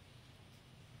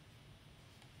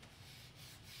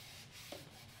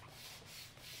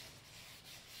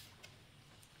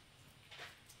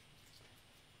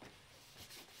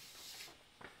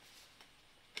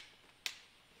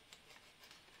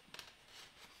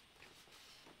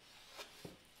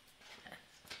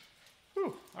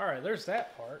 Whew. Alright, there's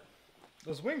that part.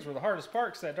 Those wings were the hardest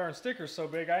part because that darn sticker's so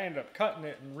big I ended up cutting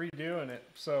it and redoing it.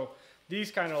 So these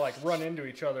kind of like run into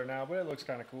each other now, but it looks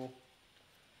kind of cool.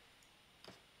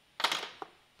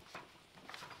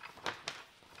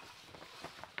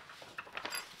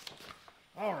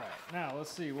 Alright, now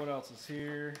let's see what else is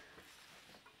here.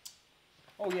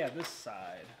 Oh yeah, this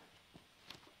side.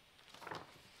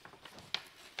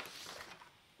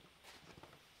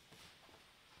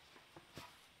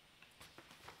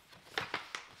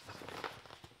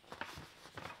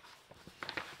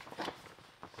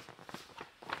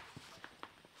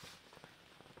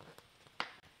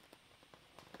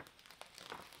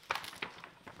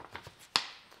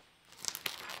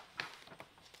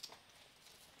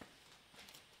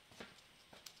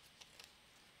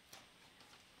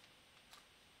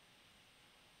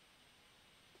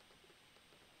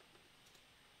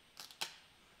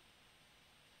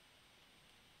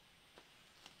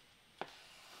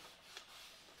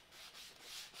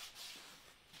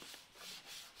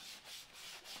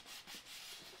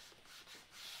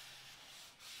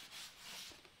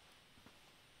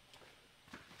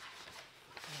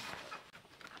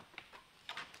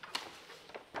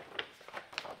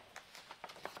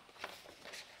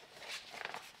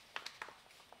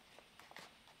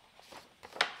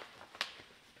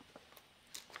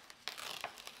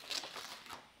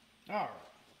 All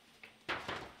right,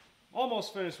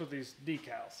 almost finished with these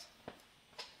decals.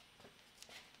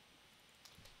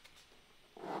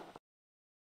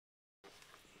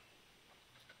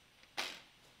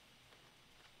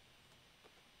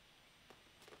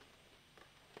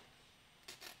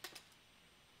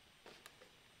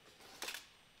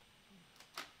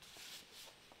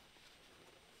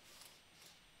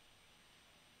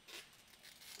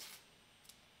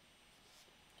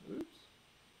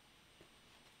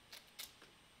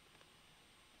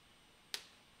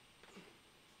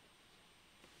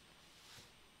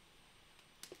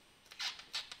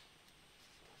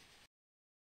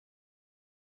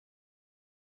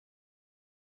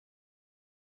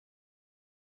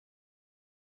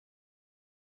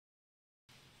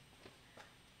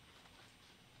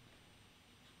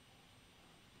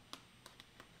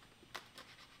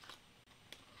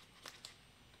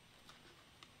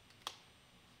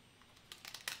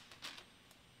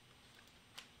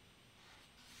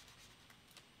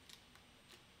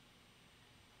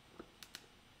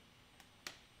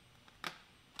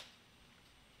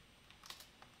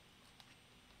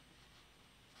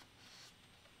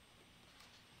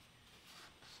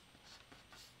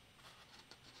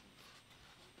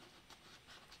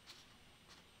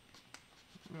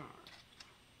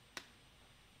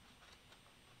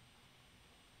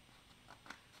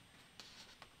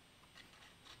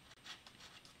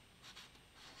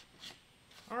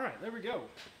 there we go.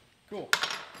 Cool.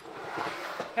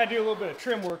 Had to do a little bit of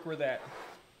trim work where that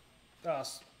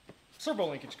servo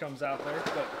linkage comes out there,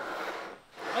 but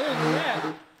other than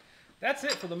that, that's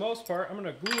it for the most part. I'm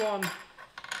going to glue on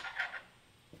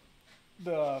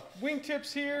the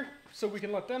wingtips here so we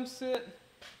can let them sit,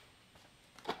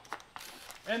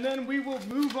 and then we will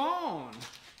move on.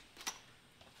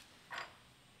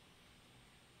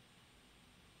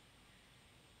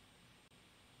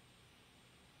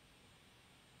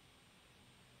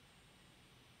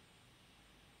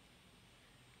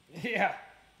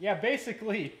 Yeah,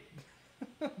 basically,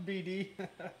 BD.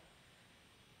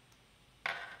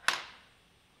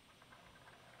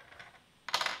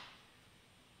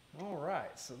 All right,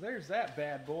 so there's that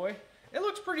bad boy. It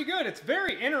looks pretty good. It's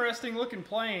very interesting looking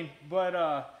plane,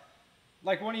 but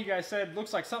like one of you guys said,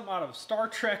 looks like something out of Star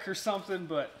Trek or something,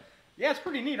 but yeah, it's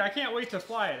pretty neat. I can't wait to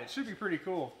fly it. It should be pretty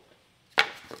cool.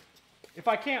 If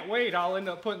I can't wait, I'll end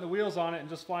up putting the wheels on it and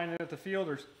just flying it at the field,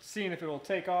 or seeing if it will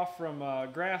take off from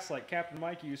grass like Captain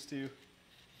Mike used to.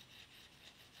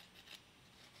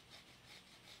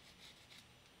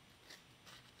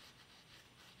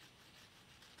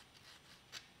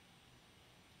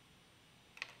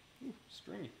 Ooh,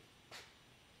 stringy.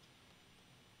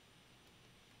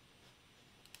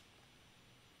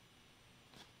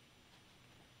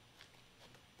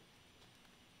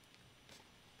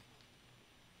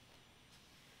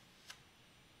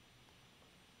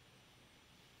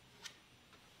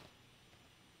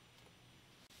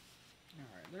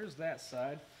 There's that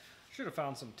side. Should have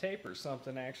found some tape or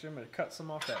something actually. I'm going to cut some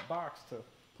off that box to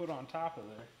put on top of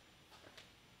there.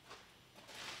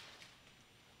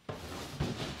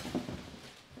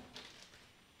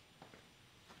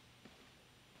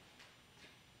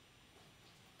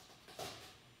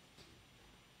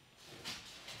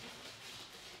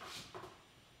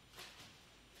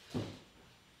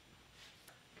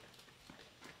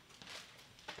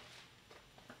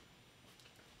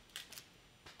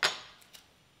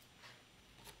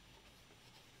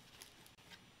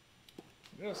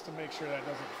 Just to make sure that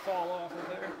doesn't fall off of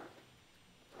there.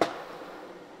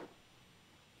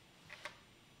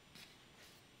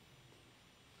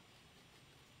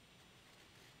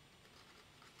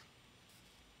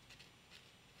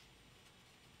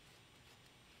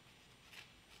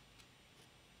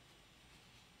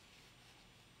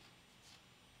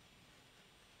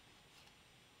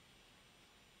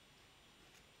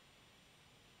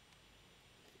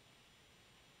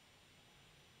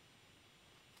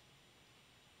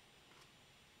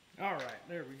 All right,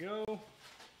 there we go.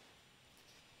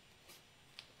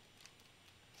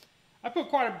 I put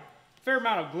quite a fair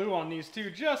amount of glue on these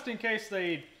too, just in case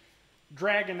they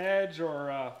drag an edge,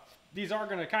 or these are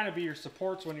going to kind of be your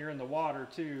supports when you're in the water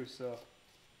too, so.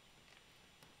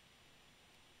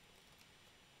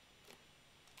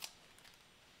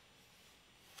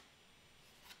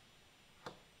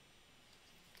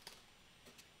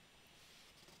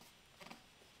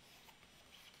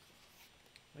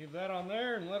 Leave that on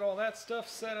there and let all that stuff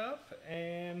set up,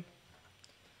 and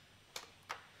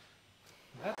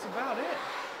that's about it.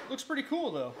 Looks pretty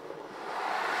cool though.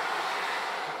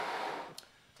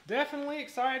 Definitely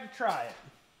excited to try it.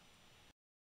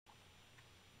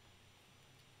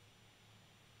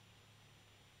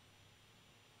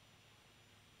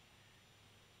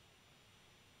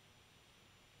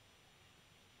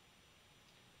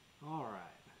 All right.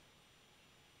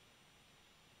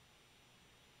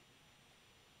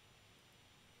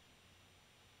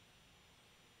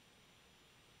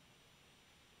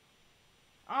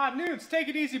 Nudes, take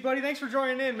it easy, buddy. Thanks for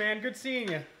joining in, man. Good seeing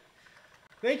you.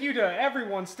 Thank you to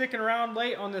everyone sticking around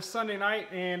late on this Sunday night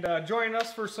and joining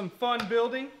us for some fun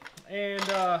building. And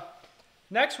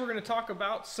next, we're going to talk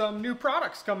about some new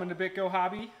products coming to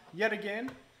Bitgohobby yet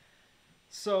again.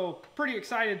 So, pretty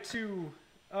excited to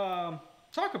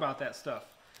talk about that stuff.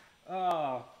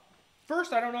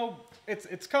 First, I don't know,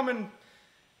 it's coming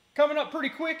up pretty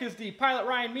quick is the Pilot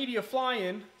Ryan Media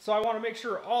fly-in, so I want to make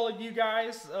sure all of you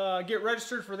guys get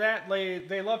registered for that.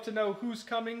 They love to know who's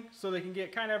coming, so they can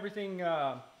get kind of everything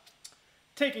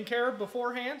taken care of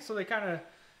beforehand, so they kind of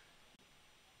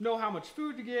know how much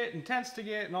food to get and tents to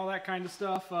get and all that kind of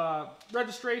stuff.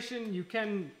 Registration, you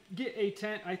can get a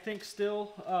tent, I think,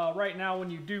 still right now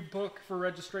when you do book for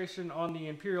registration on the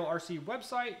Imperial RC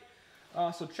website,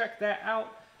 so check that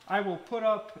out. I will put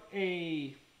up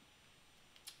a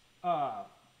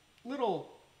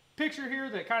little picture here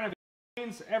that kind of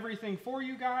explains everything for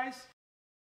you guys.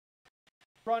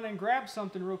 Run and grab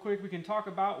something real quick we can talk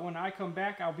about when I come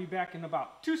back. I'll be back in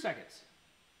about 2 seconds.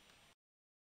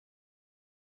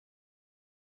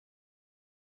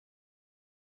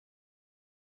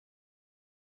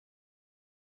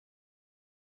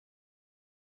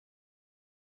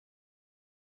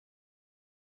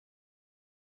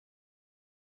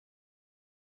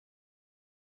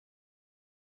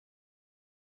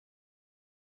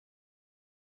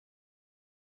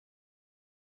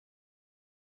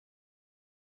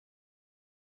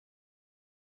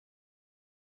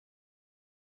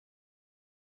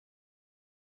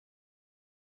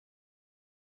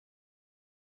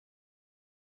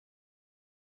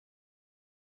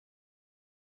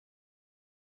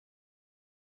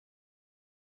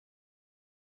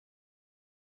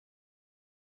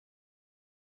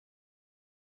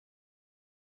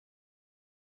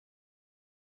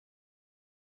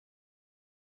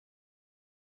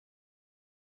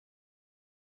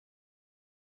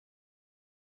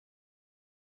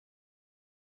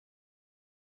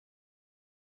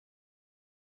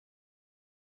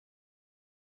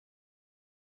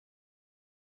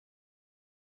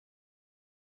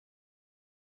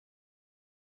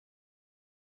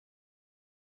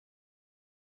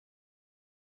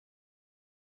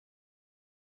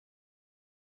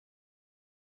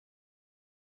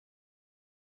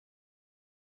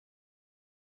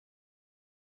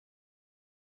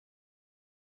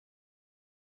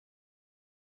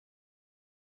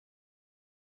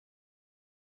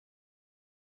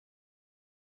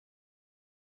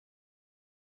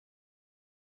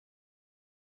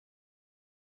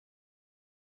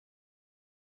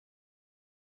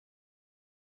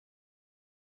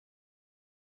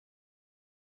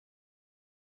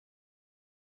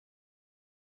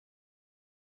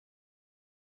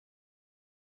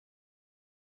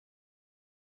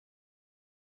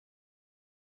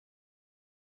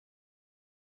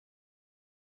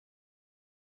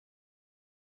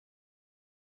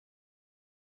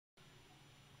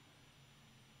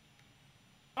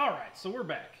 Alright, so we're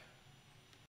back.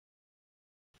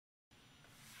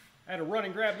 I had to run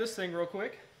and grab this thing real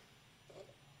quick.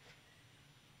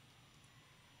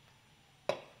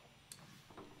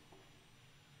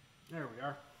 There we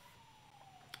are.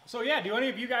 So yeah, do any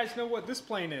of you guys know what this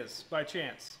plane is by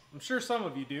chance? I'm sure some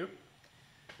of you do.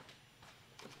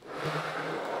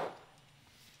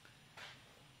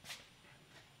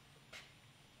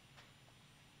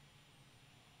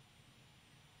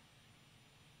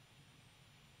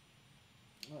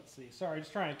 Let's see. Sorry,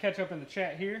 just trying to catch up in the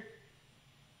chat here.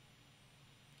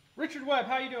 Richard Webb,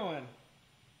 how you doing?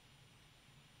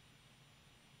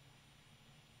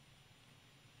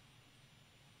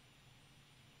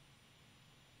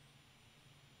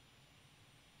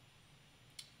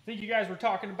 I think you guys were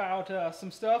talking about some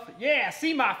stuff. Yeah,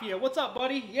 Sea Mafia, what's up,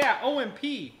 buddy? Yeah,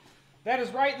 OMP. That is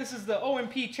right, this is the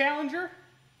OMP Challenger.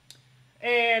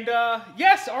 And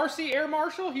yes, RC Air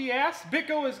Marshal, he asked,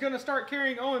 Bitgo is going to start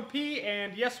carrying OMP,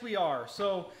 and yes, we are.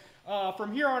 So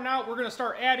from here on out, we're going to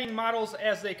start adding models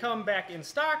as they come back in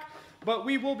stock. But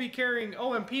we will be carrying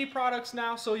OMP products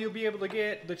now, so you'll be able to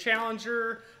get the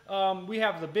Challenger. We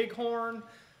have the Bighorn,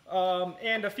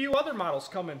 and a few other models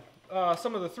coming.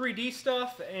 Some of the 3D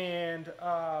stuff, and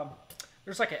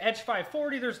there's like an Edge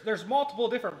 540. There's multiple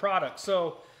different products,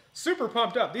 so super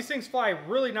pumped up. These things fly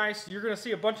really nice. You're going to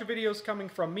see a bunch of videos coming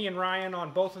from me and Ryan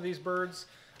on both of these birds,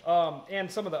 and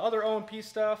some of the other OMP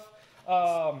stuff.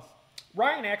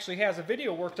 Ryan actually has a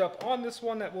video worked up on this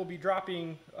one that will be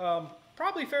dropping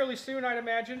probably fairly soon, I'd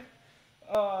imagine.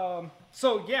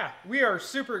 So yeah, we are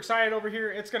super excited over here.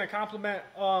 It's going to complement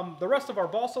the rest of our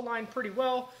balsa line pretty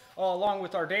well, along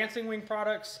with our dancing wing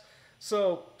products.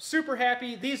 So super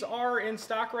happy. These are in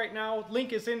stock right now.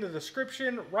 Link is in the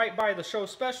description right by the show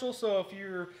special. So if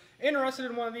you're interested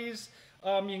in one of these,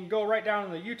 you can go right down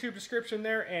in the YouTube description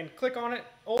there and click on it,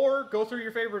 or go through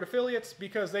your favorite affiliates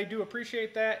because they do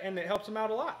appreciate that and it helps them out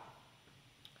a lot.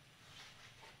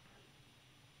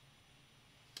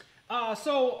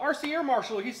 So RC Air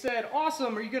Marshal, he said,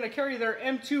 awesome, are you going to carry their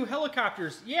M2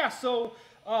 helicopters? Yeah, so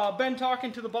been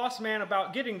talking to the boss man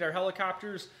about getting their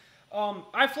helicopters.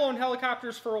 I've flown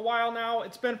helicopters for a while now.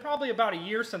 It's been probably about a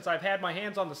year since I've had my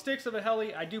hands on the sticks of a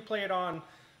heli. I do play it on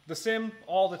the sim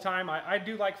all the time. I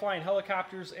do like flying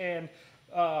helicopters, and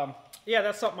yeah,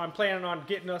 that's something I'm planning on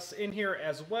getting us in here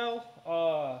as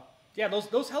well. Yeah,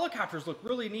 those helicopters look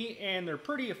really neat, and they're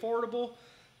pretty affordable,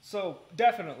 so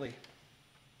definitely.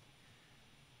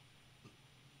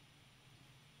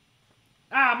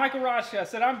 Michael Rocha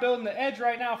said, I'm building the Edge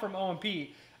right now from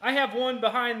OMP. I have one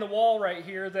behind the wall right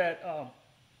here that,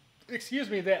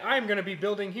 that I'm going to be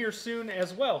building here soon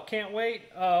as well. Can't wait.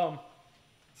 I'm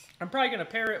probably going to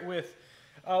pair it with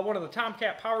one of the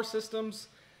Tomcat power systems.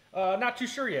 Not too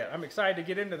sure yet. I'm excited to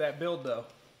get into that build though.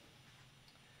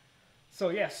 So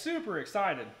yeah, super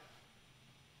excited.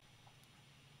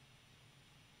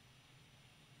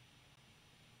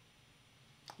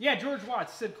 Yeah, George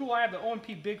Watts said, cool, I have the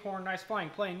OMP Bighorn, nice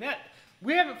flying plane.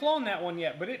 We haven't flown that one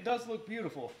yet, but it does look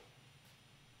beautiful.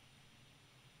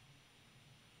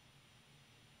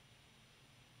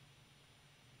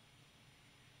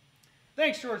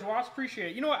 Thanks, George Watts,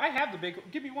 appreciate it. You know what, I have the Bighorn.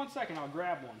 Give me 1 second, I'll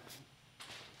grab one.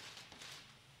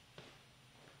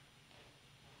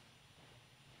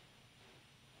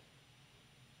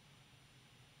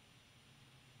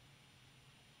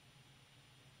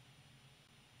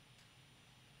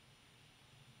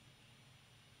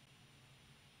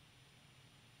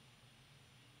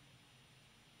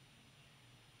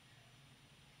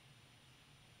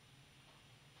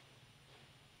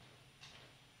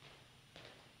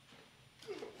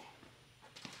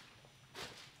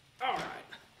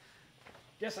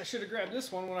 Guess I should have grabbed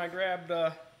this one when I grabbed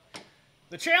the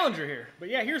Challenger here. But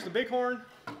yeah, here's the Bighorn.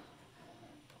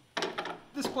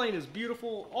 This plane is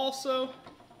beautiful also.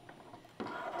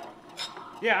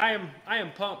 Yeah, I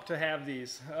am pumped to have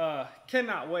these.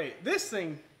 Cannot wait. This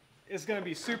thing is going to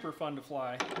be super fun to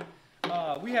fly.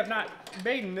 We have not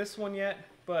maiden this one yet,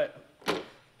 but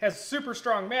has super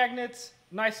strong magnets,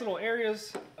 nice little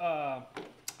areas. I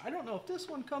don't know if this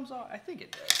one comes off. I think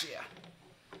it does, yeah.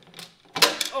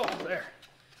 Oh, there.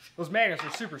 Those magnets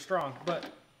are super strong. But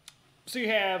so you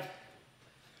have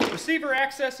receiver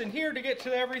access in here to get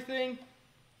to everything.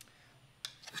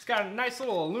 It's got a nice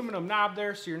little aluminum knob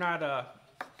there, so you're not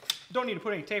don't need to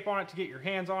put any tape on it to get your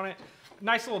hands on it.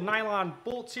 Nice little nylon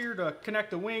bolts here to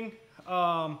connect the wing.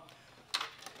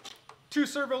 2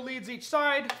 servo leads each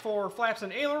side for flaps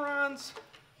and ailerons.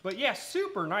 But yeah,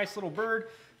 super nice little bird.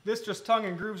 This just tongue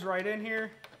and grooves right in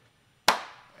here,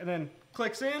 and then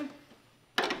clicks in.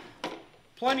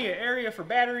 Plenty of area for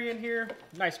battery in here.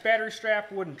 Nice battery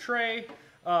strap, wooden tray.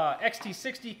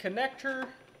 XT60 connector.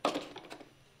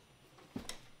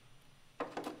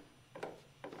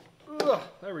 Ugh,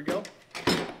 there we go.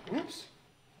 Oops,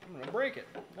 I'm gonna break it.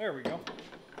 There we go.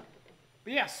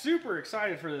 But yeah, super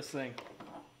excited for this thing.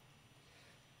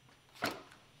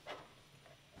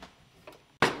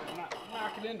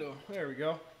 Knock it into him. There we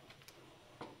go.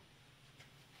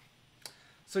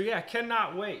 So yeah,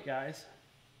 cannot wait, guys.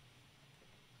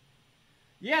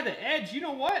 Yeah, the Edge, you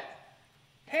know what?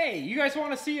 Hey, you guys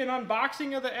want to see an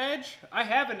unboxing of the Edge? I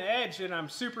have an Edge and I'm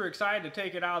super excited to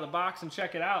take it out of the box and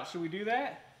check it out. Should we do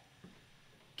that?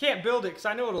 Can't build it because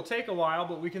I know it'll take a while,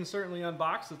 but we can certainly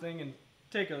unbox the thing and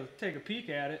take a peek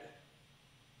at it.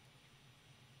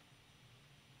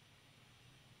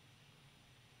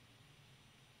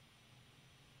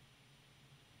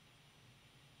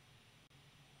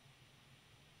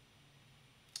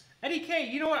 Eddie K,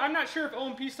 you know what? I'm not sure if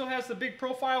OMP still has the big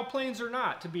profile planes or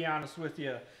not, to be honest with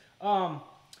you.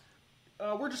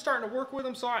 We're just starting to work with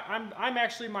them, so I'm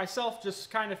actually myself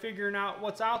just kind of figuring out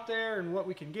what's out there and what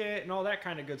we can get and all that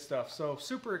kind of good stuff. So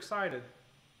super excited.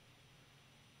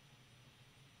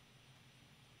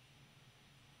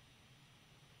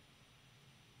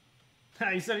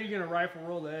 He said you're going to rifle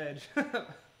roll the Edge.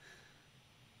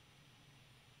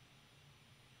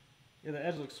 Yeah, the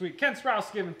Edge looks sweet. Ken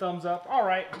Sprouse giving thumbs up. All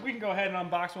right, we can go ahead and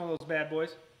unbox one of those bad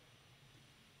boys.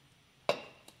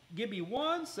 Give me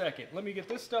 1 second. Let me get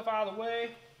this stuff out of the way.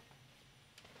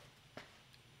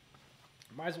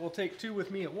 Might as well take two with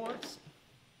me at once.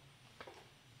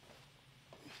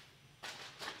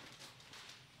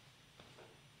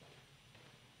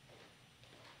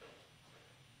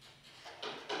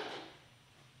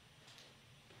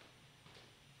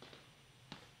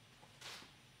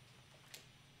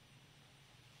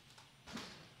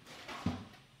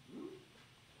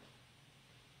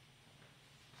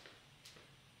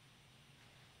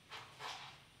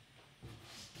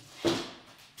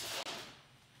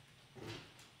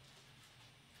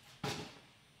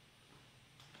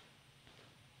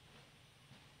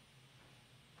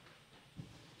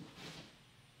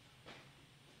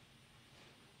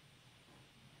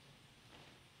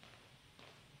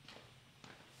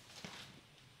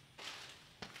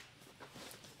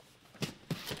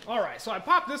 All right, so I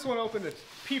popped this one open to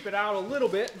peep it out a little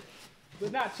bit,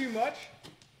 but not too much.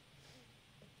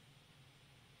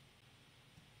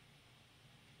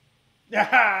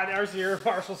 Yeah, there's the air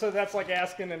marshal said that's like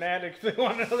asking an addict if they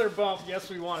want another bump. Yes,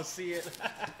 we want to see it.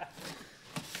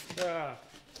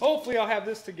 Hopefully I'll have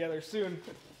this together soon.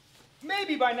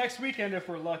 Maybe by next weekend if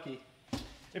we're lucky.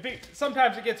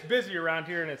 Sometimes it gets busy around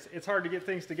here and it's hard to get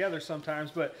things together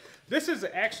sometimes, but this is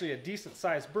actually a decent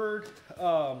sized bird.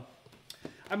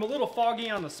 I'm a little foggy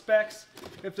on the specs.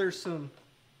 If there's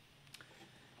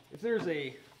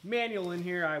a manual in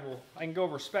here, I can go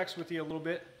over specs with you a little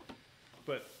bit.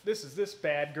 But this is this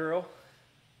bad girl.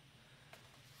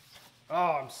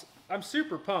 Oh, I'm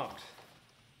super pumped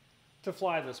to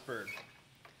fly this bird.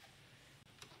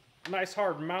 Nice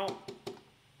hard mount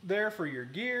there for your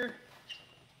gear.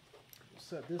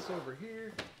 Set this over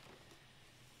here.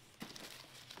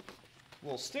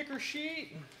 Little sticker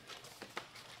sheet.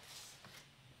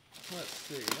 Let's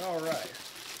see, all right.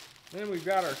 Then we've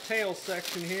got our tail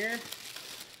section here.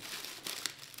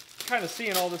 Kind of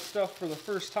seeing all this stuff for the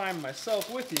first time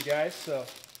myself with you guys, so.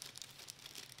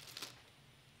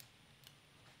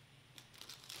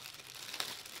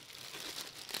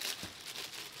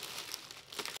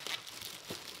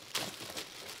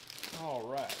 All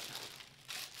right.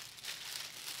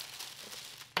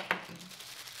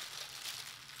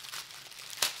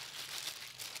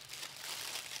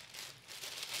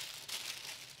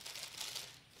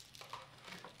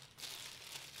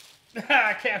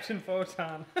 Captain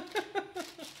Photon.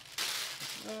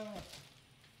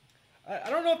 I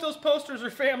don't know if those posters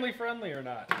are family friendly or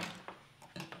not.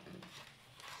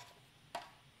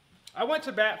 I went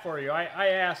to bat for you. I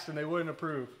asked and they wouldn't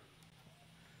approve.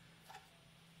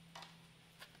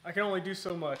 I can only do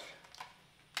so much.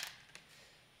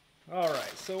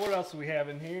 Alright, so what else do we have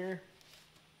in here?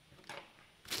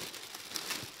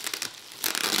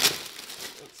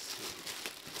 Let's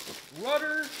see.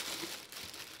 Rudder.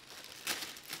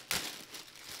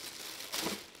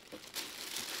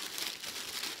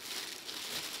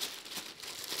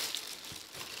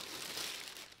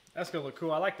 That's gonna look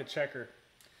cool. I like the checker.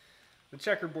 The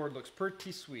checkerboard looks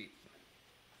pretty sweet.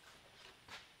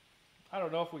 I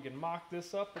don't know if we can mock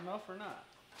this up enough or not.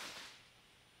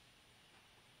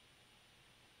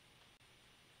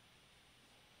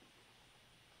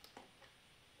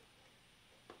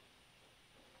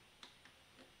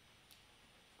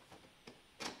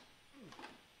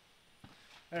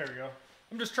 There we go.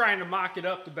 I'm just trying to mock it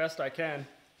up the best I can.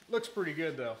 Looks pretty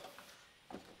good though.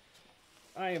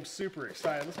 I am super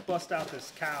excited. Let's bust out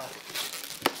this cowl.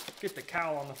 Get the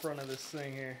cowl on the front of this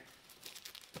thing here.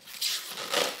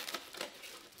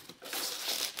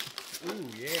 Ooh,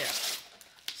 yeah.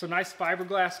 So nice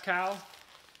fiberglass cowl.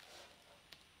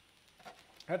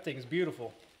 That thing's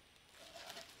beautiful.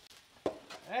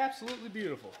 Absolutely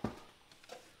beautiful.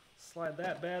 Slide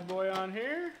that bad boy on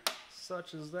here,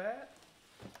 such as that.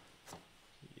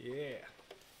 Yeah.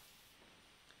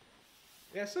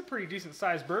 Yeah, it's a pretty decent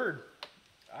sized bird.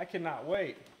 I cannot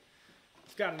wait.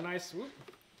 It's got a nice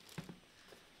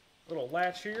little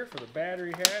latch here for the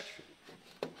battery hatch.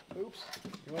 Oops,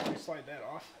 you let me slide that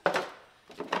off.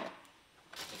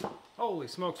 Holy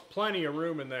smokes, plenty of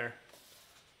room in there.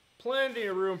 Plenty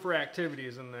of room for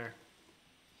activities in there.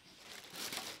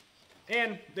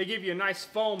 And they give you a nice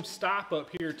foam stop up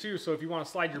here too, so if you want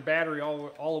to slide your battery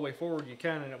all the way forward, you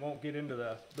can, and it won't get into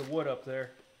the wood up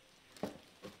there.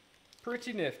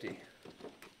 Pretty nifty.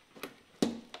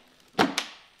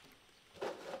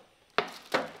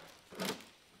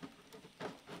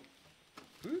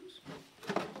 Oops.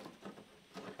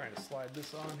 Trying to slide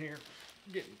this on here.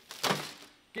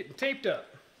 Getting taped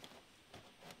up.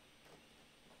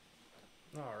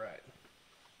 All right.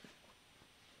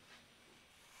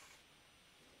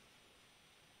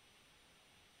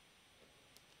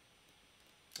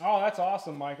 Oh, that's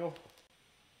awesome, Michael.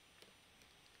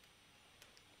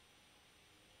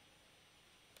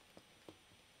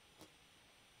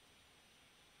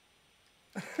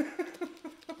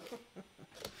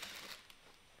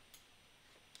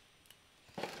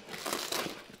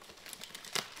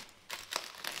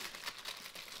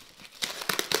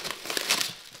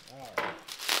 All right.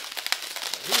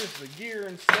 Here's the gear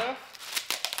and stuff.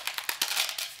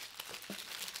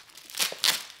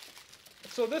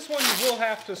 So this one you will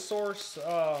have to source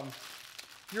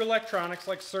your electronics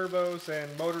like servos and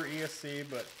motor ESC,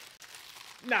 but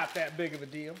not that big of a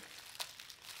deal.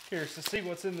 Curious to see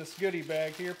what's in this goodie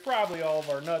bag here. Probably all of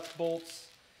our nuts, bolts.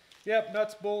 Yep,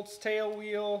 nuts, bolts, tail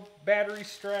wheel, battery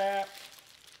strap,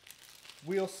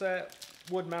 wheel set,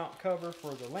 wood mount cover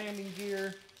for the landing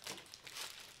gear,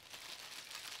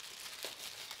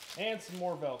 and some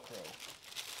more Velcro.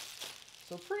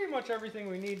 So pretty much everything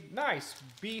we need. Nice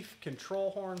beef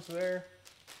control horns there.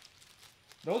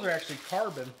 Those are actually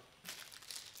carbon.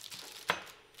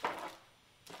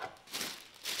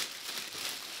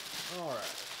 All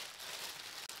right.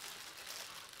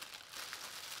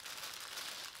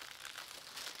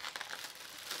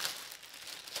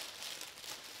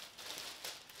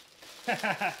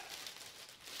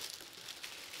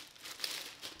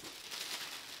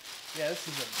 Yeah, this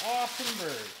is an awesome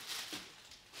bird.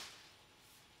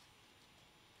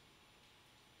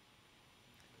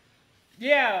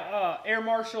 Yeah, Air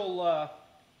Marshal,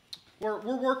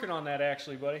 we're working on that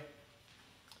actually, buddy.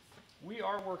 We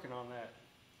are working on that.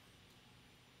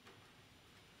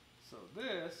 So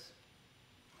this,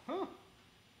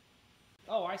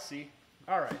 oh, I see.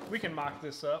 All right, we can mock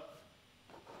this up.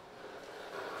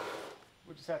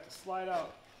 We just have to slide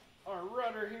out our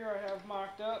rudder here I have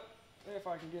mocked up, if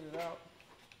I can get it out.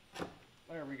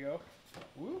 There we go.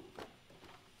 Woo.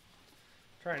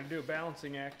 Trying to do a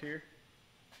balancing act here.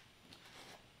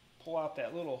 Pull out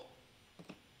that little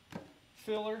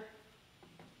filler.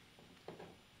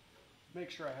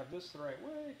 Make sure I have this the right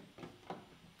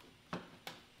way.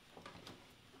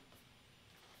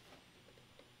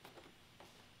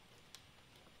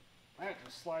 That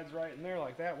just slides right in there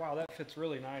like that. Wow, that fits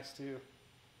really nice too.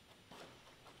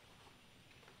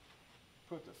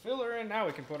 Put the filler in. Now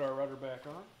we can put our rudder back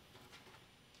on.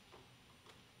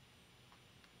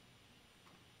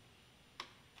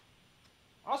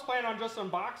 I was planning on just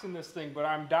unboxing this thing, but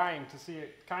I'm dying to see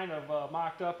it kind of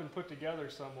mocked up and put together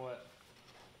somewhat.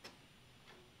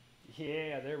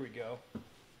 Yeah, there we go.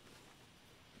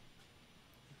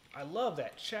 I love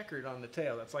that checkered on the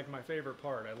tail. That's like my favorite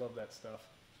part. I love that stuff.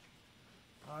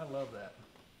 I love that.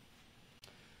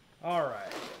 All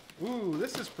right. Ooh,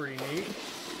 this is pretty neat.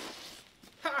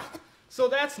 Ha! So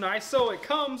that's nice. So it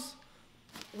comes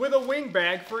with a wing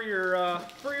bag for your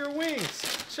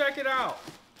wings. Check it out.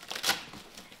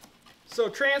 So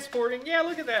transporting, yeah,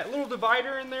 look at that little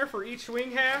divider in there for each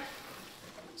wing half.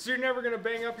 So you're never gonna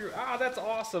bang up your, that's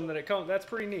awesome that it comes, that's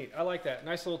pretty neat. I like that,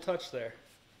 nice little touch there.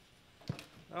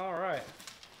 All right.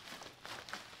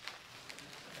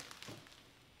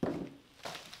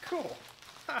 Cool.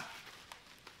 Ha.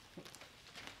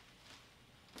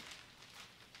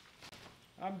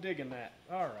 I'm digging that.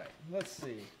 All right, let's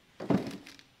see.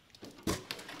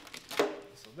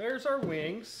 So there's our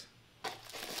wings.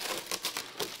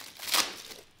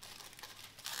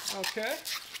 Okay.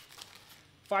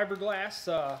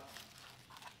 Fiberglass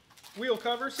wheel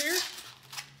covers here.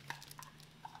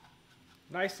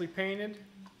 Nicely painted.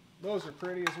 Those are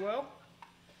pretty as well.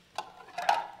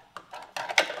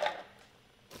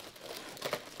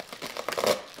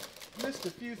 Missed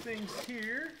a few things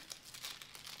here.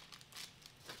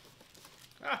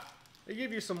 They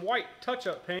give you some white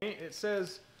touch-up paint. It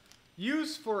says,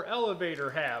 use for elevator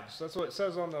halves. That's what it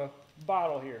says on the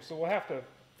bottle here. So we'll have to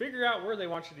figure out where they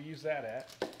want you to use that at.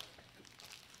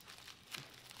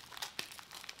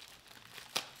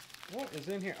 What is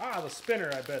in here? The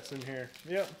spinner, I bet's in here.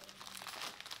 Yep.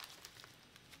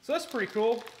 So that's pretty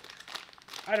cool.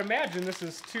 I'd imagine this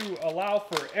is to allow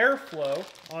for airflow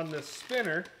on this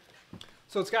spinner.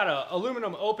 So it's got an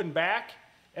aluminum open back,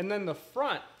 and then the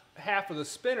front half of the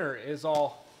spinner is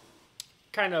all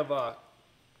kind of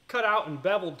cut out and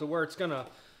beveled to where it's going to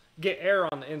get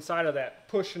air on the inside of that,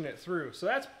 pushing it through.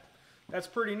 So that's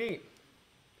pretty neat.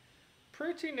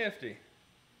 Pretty nifty.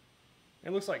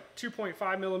 It looks like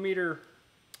 2.5 millimeter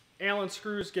Allen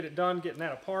screws get it done, getting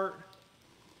that apart.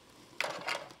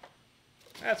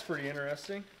 That's pretty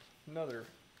interesting. Another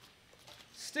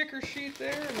sticker sheet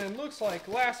there, and then looks like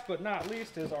last but not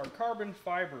least is our carbon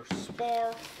fiber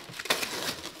spar.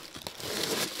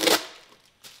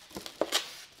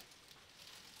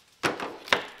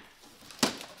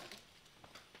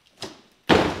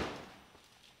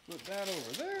 Put that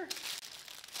over there.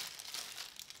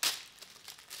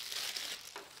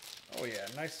 Oh yeah,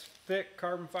 nice thick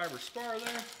carbon fiber spar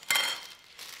there.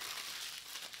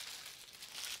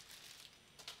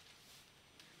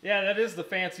 Yeah, that is the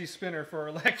fancy spinner for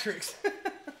electrics.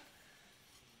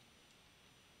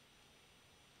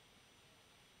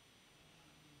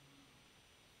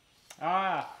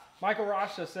 Michael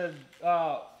Rasha said,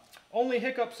 only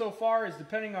hiccup so far is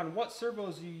depending on what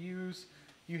servos you use,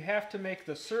 you have to make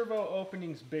the servo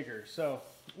openings bigger. So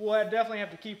we'll definitely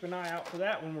have to keep an eye out for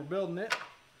that when we're building it,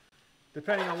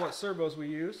 depending on what servos we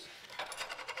use.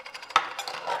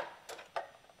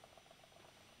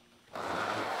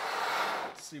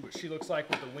 Let's see what she looks like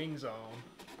with the wings on.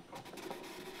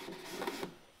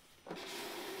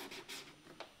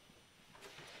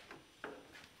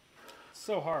 It's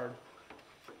so hard,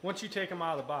 once you take them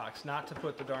out of the box, not to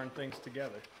put the darn things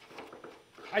together.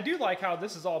 I do like how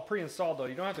this is all pre-installed though.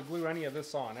 You don't have to glue any of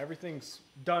this on. Everything's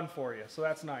done for you, so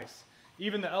that's nice.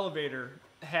 Even the elevator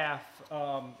half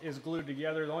is glued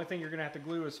together. The only thing you're going to have to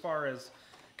glue as far as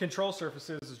control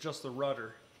surfaces is just the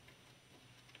rudder.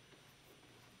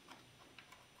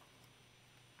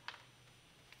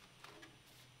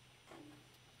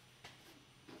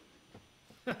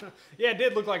 Yeah, it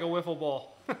did look like a wiffle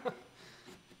ball. Alright,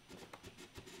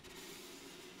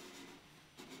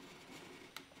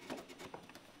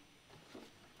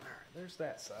 there's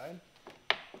that side.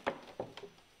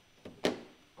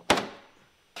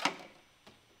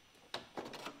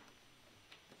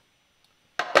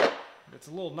 It's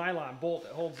a little nylon bolt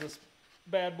that holds this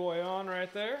bad boy on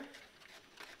right there.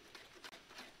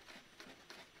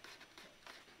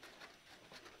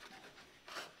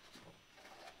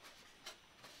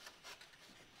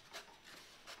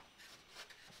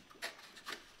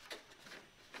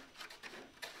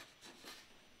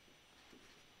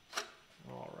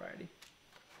 Alrighty.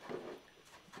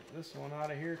 Get this one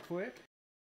out of here quick.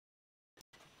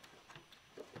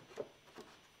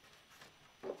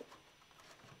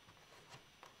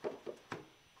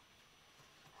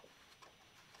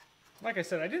 Like I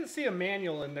said, I didn't see a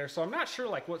manual in there, so I'm not sure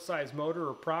like what size motor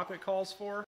or prop it calls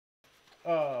for.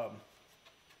 But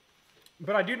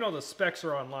I do know the specs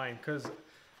are online because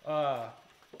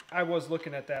I was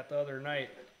looking at that the other night.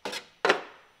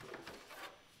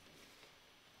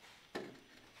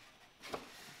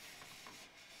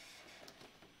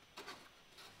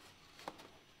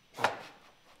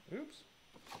 Oops.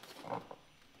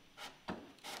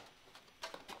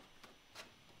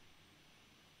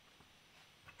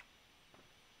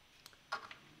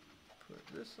 Put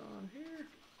this on here.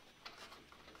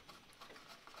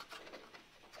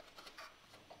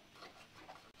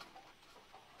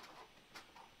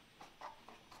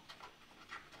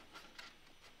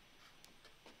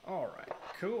 All right,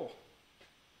 cool.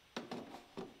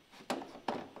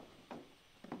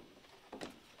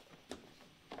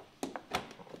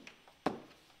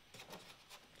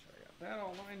 That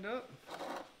all lined up.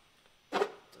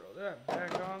 Throw that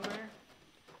back on there.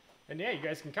 And yeah, you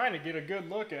guys can kind of get a good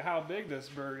look at how big this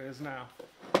bird is now.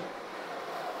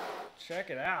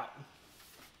 Check it out.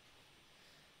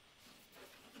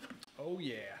 Oh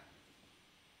yeah.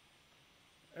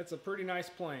 That's a pretty nice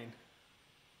plane.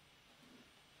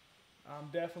 I'm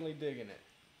definitely digging it.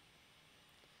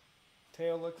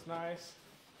 Tail looks nice.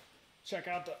 Check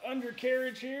out the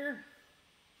undercarriage here.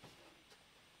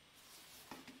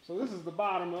 So this is the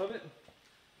bottom of it.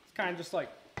 It's kind of just like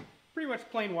pretty much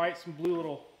plain white, some blue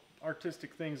little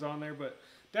artistic things on there, but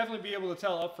definitely be able to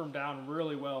tell up from down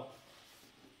really well.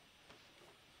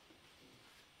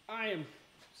 I am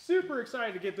super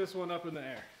excited to get this one up in the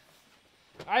air.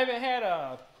 I haven't had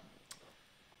a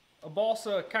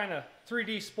balsa kind of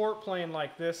 3D sport plane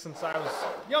like this since I was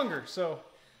younger, so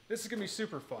this is going to be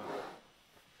super fun.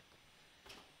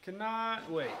 Cannot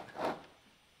wait.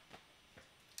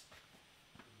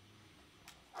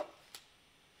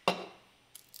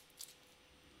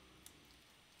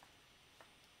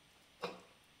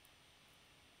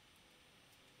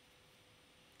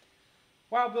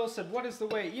 Wow, Bill said, what is the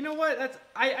weight? You know what?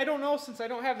 I don't know, since I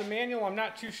don't have the manual, I'm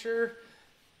not too sure.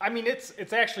 I mean,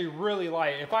 it's actually really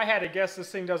light. If I had to guess,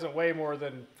 this thing doesn't weigh more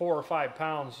than 4 or 5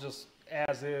 pounds, just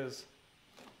as is.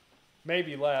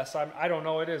 Maybe less. I don't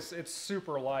know. It's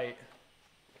super light.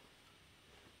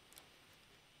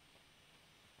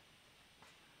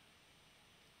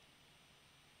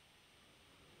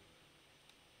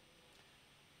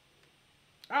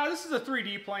 This is a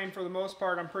 3D plane for the most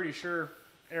part, I'm pretty sure.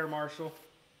 Air Marshal.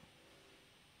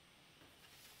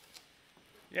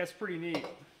 Yeah, it's pretty neat.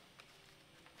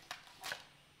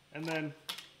 And then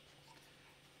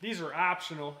these are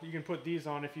optional. You can put these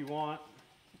on if you want.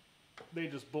 They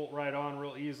just bolt right on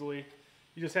real easily.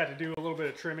 You just have to do a little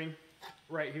bit of trimming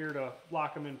right here to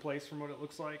lock them in place from what it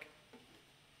looks like.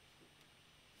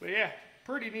 But yeah,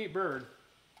 pretty neat bird.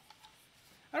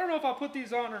 I don't know if I'll put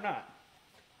these on or not.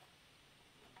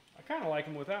 I kind of like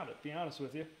them without it, to be honest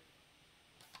with you.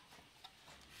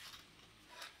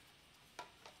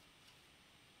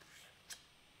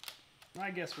 I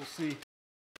guess we'll see.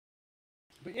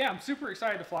 But yeah, I'm super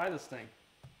excited to fly this thing.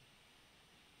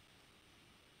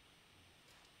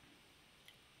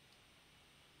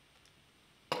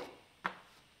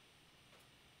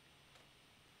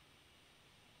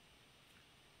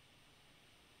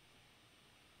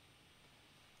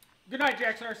 Good night,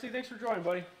 Jackson RC. Thanks for joining,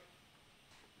 buddy.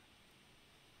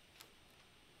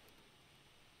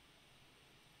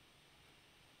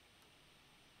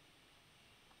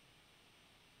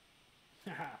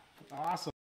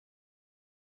 Awesome.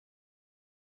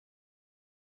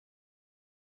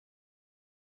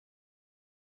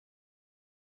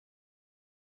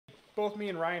 Both me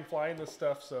and Ryan flying this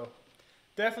stuff, so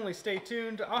definitely stay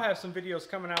tuned. I'll have some videos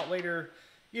coming out later,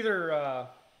 either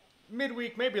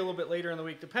midweek, maybe a little bit later in the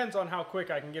week. Depends on how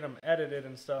quick I can get them edited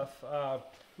and stuff.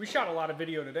 We shot a lot of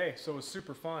video today, so it was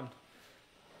super fun.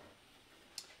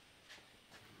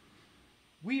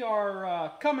 We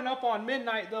are coming up on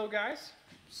midnight though, guys.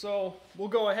 So we'll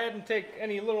go ahead and take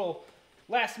any little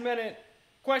last minute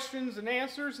questions and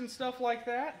answers and stuff like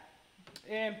that.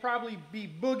 And probably be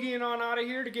boogieing on out of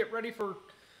here to get ready for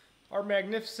our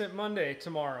magnificent Monday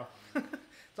tomorrow.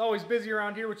 It's always busy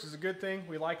around here, which is a good thing.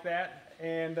 We like that.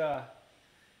 And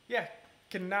yeah,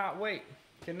 cannot wait.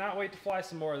 Cannot wait to fly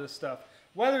some more of this stuff.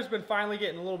 Weather's been finally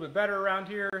getting a little bit better around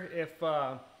here. If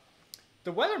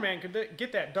the weatherman could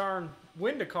get that darn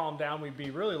wind to calm down, we'd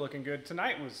be really looking good.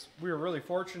 Tonight we were really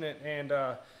fortunate, and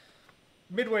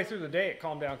midway through the day it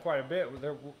calmed down quite a bit.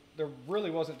 There really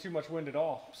wasn't too much wind at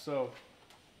all. So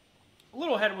a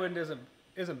little headwind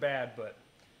isn't bad, but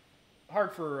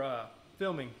hard for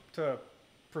filming to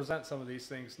present some of these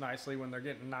things nicely when they're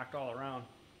getting knocked all around.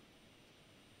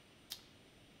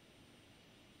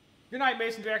 Good night,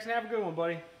 Mason Jackson. Have a good one,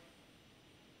 buddy.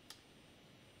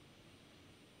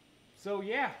 So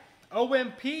yeah,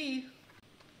 OMP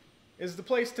is the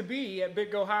place to be at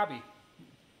Bitgohobby.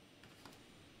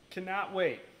 Cannot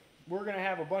wait. We're gonna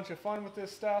have a bunch of fun with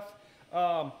this stuff.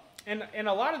 And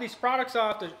a lot of these products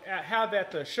I'll have to have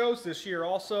at the shows this year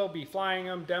also, be flying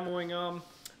them, demoing them,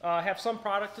 have some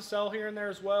product to sell here and there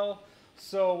as well.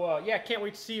 So yeah, can't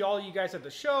wait to see all you guys at the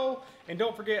show. And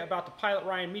don't forget about the Pilot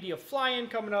Ryan Media Fly-In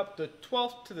coming up the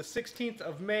 12th to the 16th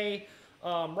of May.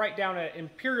 Right down at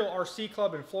Imperial RC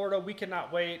Club in Florida. We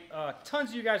cannot wait. Tons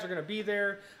of you guys are going to be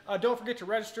there. Don't forget to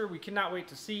register. We cannot wait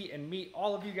to see and meet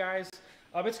all of you guys.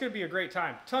 It's going to be a great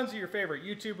time. Tons of your favorite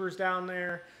YouTubers down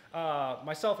there.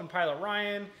 Myself and Pilot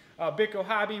Ryan.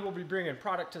 Bitgohobby will be bringing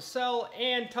product to sell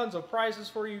and tons of prizes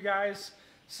for you guys.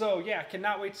 So yeah,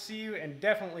 cannot wait to see you and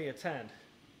definitely attend.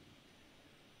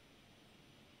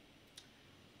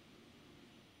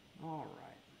 All right.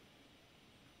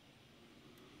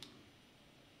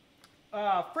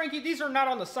 Frankie, these are not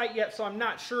on the site yet, so I'm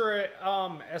not sure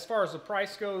as far as the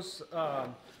price goes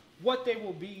what they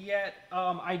will be yet.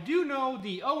 I do know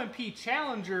the OMP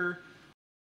Challenger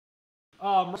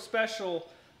special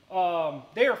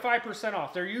they are 5%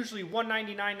 off. They're usually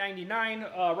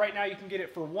 $199.99. Right now you can get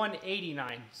it for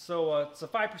 $189. So it's a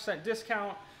 5%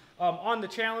 discount on the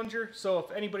Challenger. So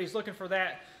if anybody's looking for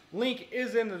that, link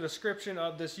is in the description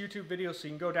of this YouTube video, so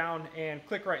you can go down and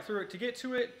click right through it to get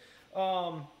to it.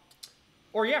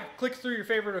 Or yeah, click through your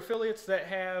favorite affiliates that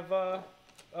have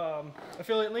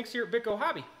affiliate links here at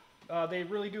Bitgohobby. They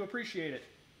really do appreciate it.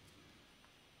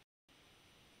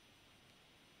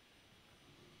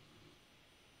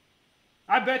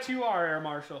 I bet you are, Air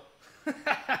Marshal. Paul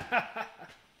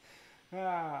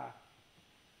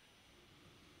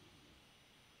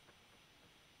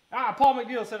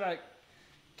McNeil said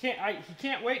he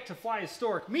can't wait to fly his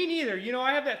Stork. Me neither. You know,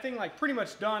 I have that thing like pretty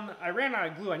much done. I ran out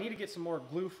of glue. I need to get some more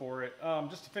glue for it,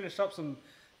 just to finish up some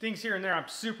things here and there. I'm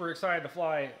super excited to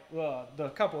fly the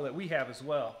couple that we have as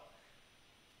well.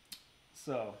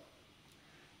 So,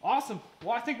 awesome.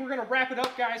 Well, I think we're going to wrap it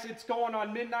up, guys. It's going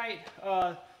on midnight.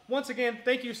 Once again,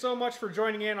 thank you so much for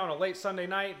joining in on a late Sunday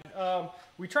night.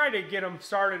 We try to get them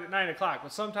started at 9 o'clock,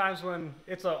 but sometimes when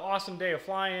it's an awesome day of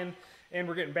flying and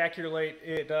we're getting back here late,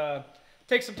 it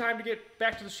takes some time to get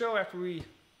back to the show after we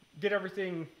get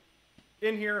everything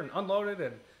in here and unloaded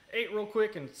and ate real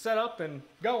quick and set up and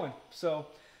going. So,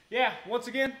 yeah, once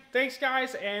again, thanks,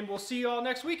 guys, and we'll see you all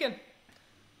next weekend.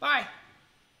 Bye.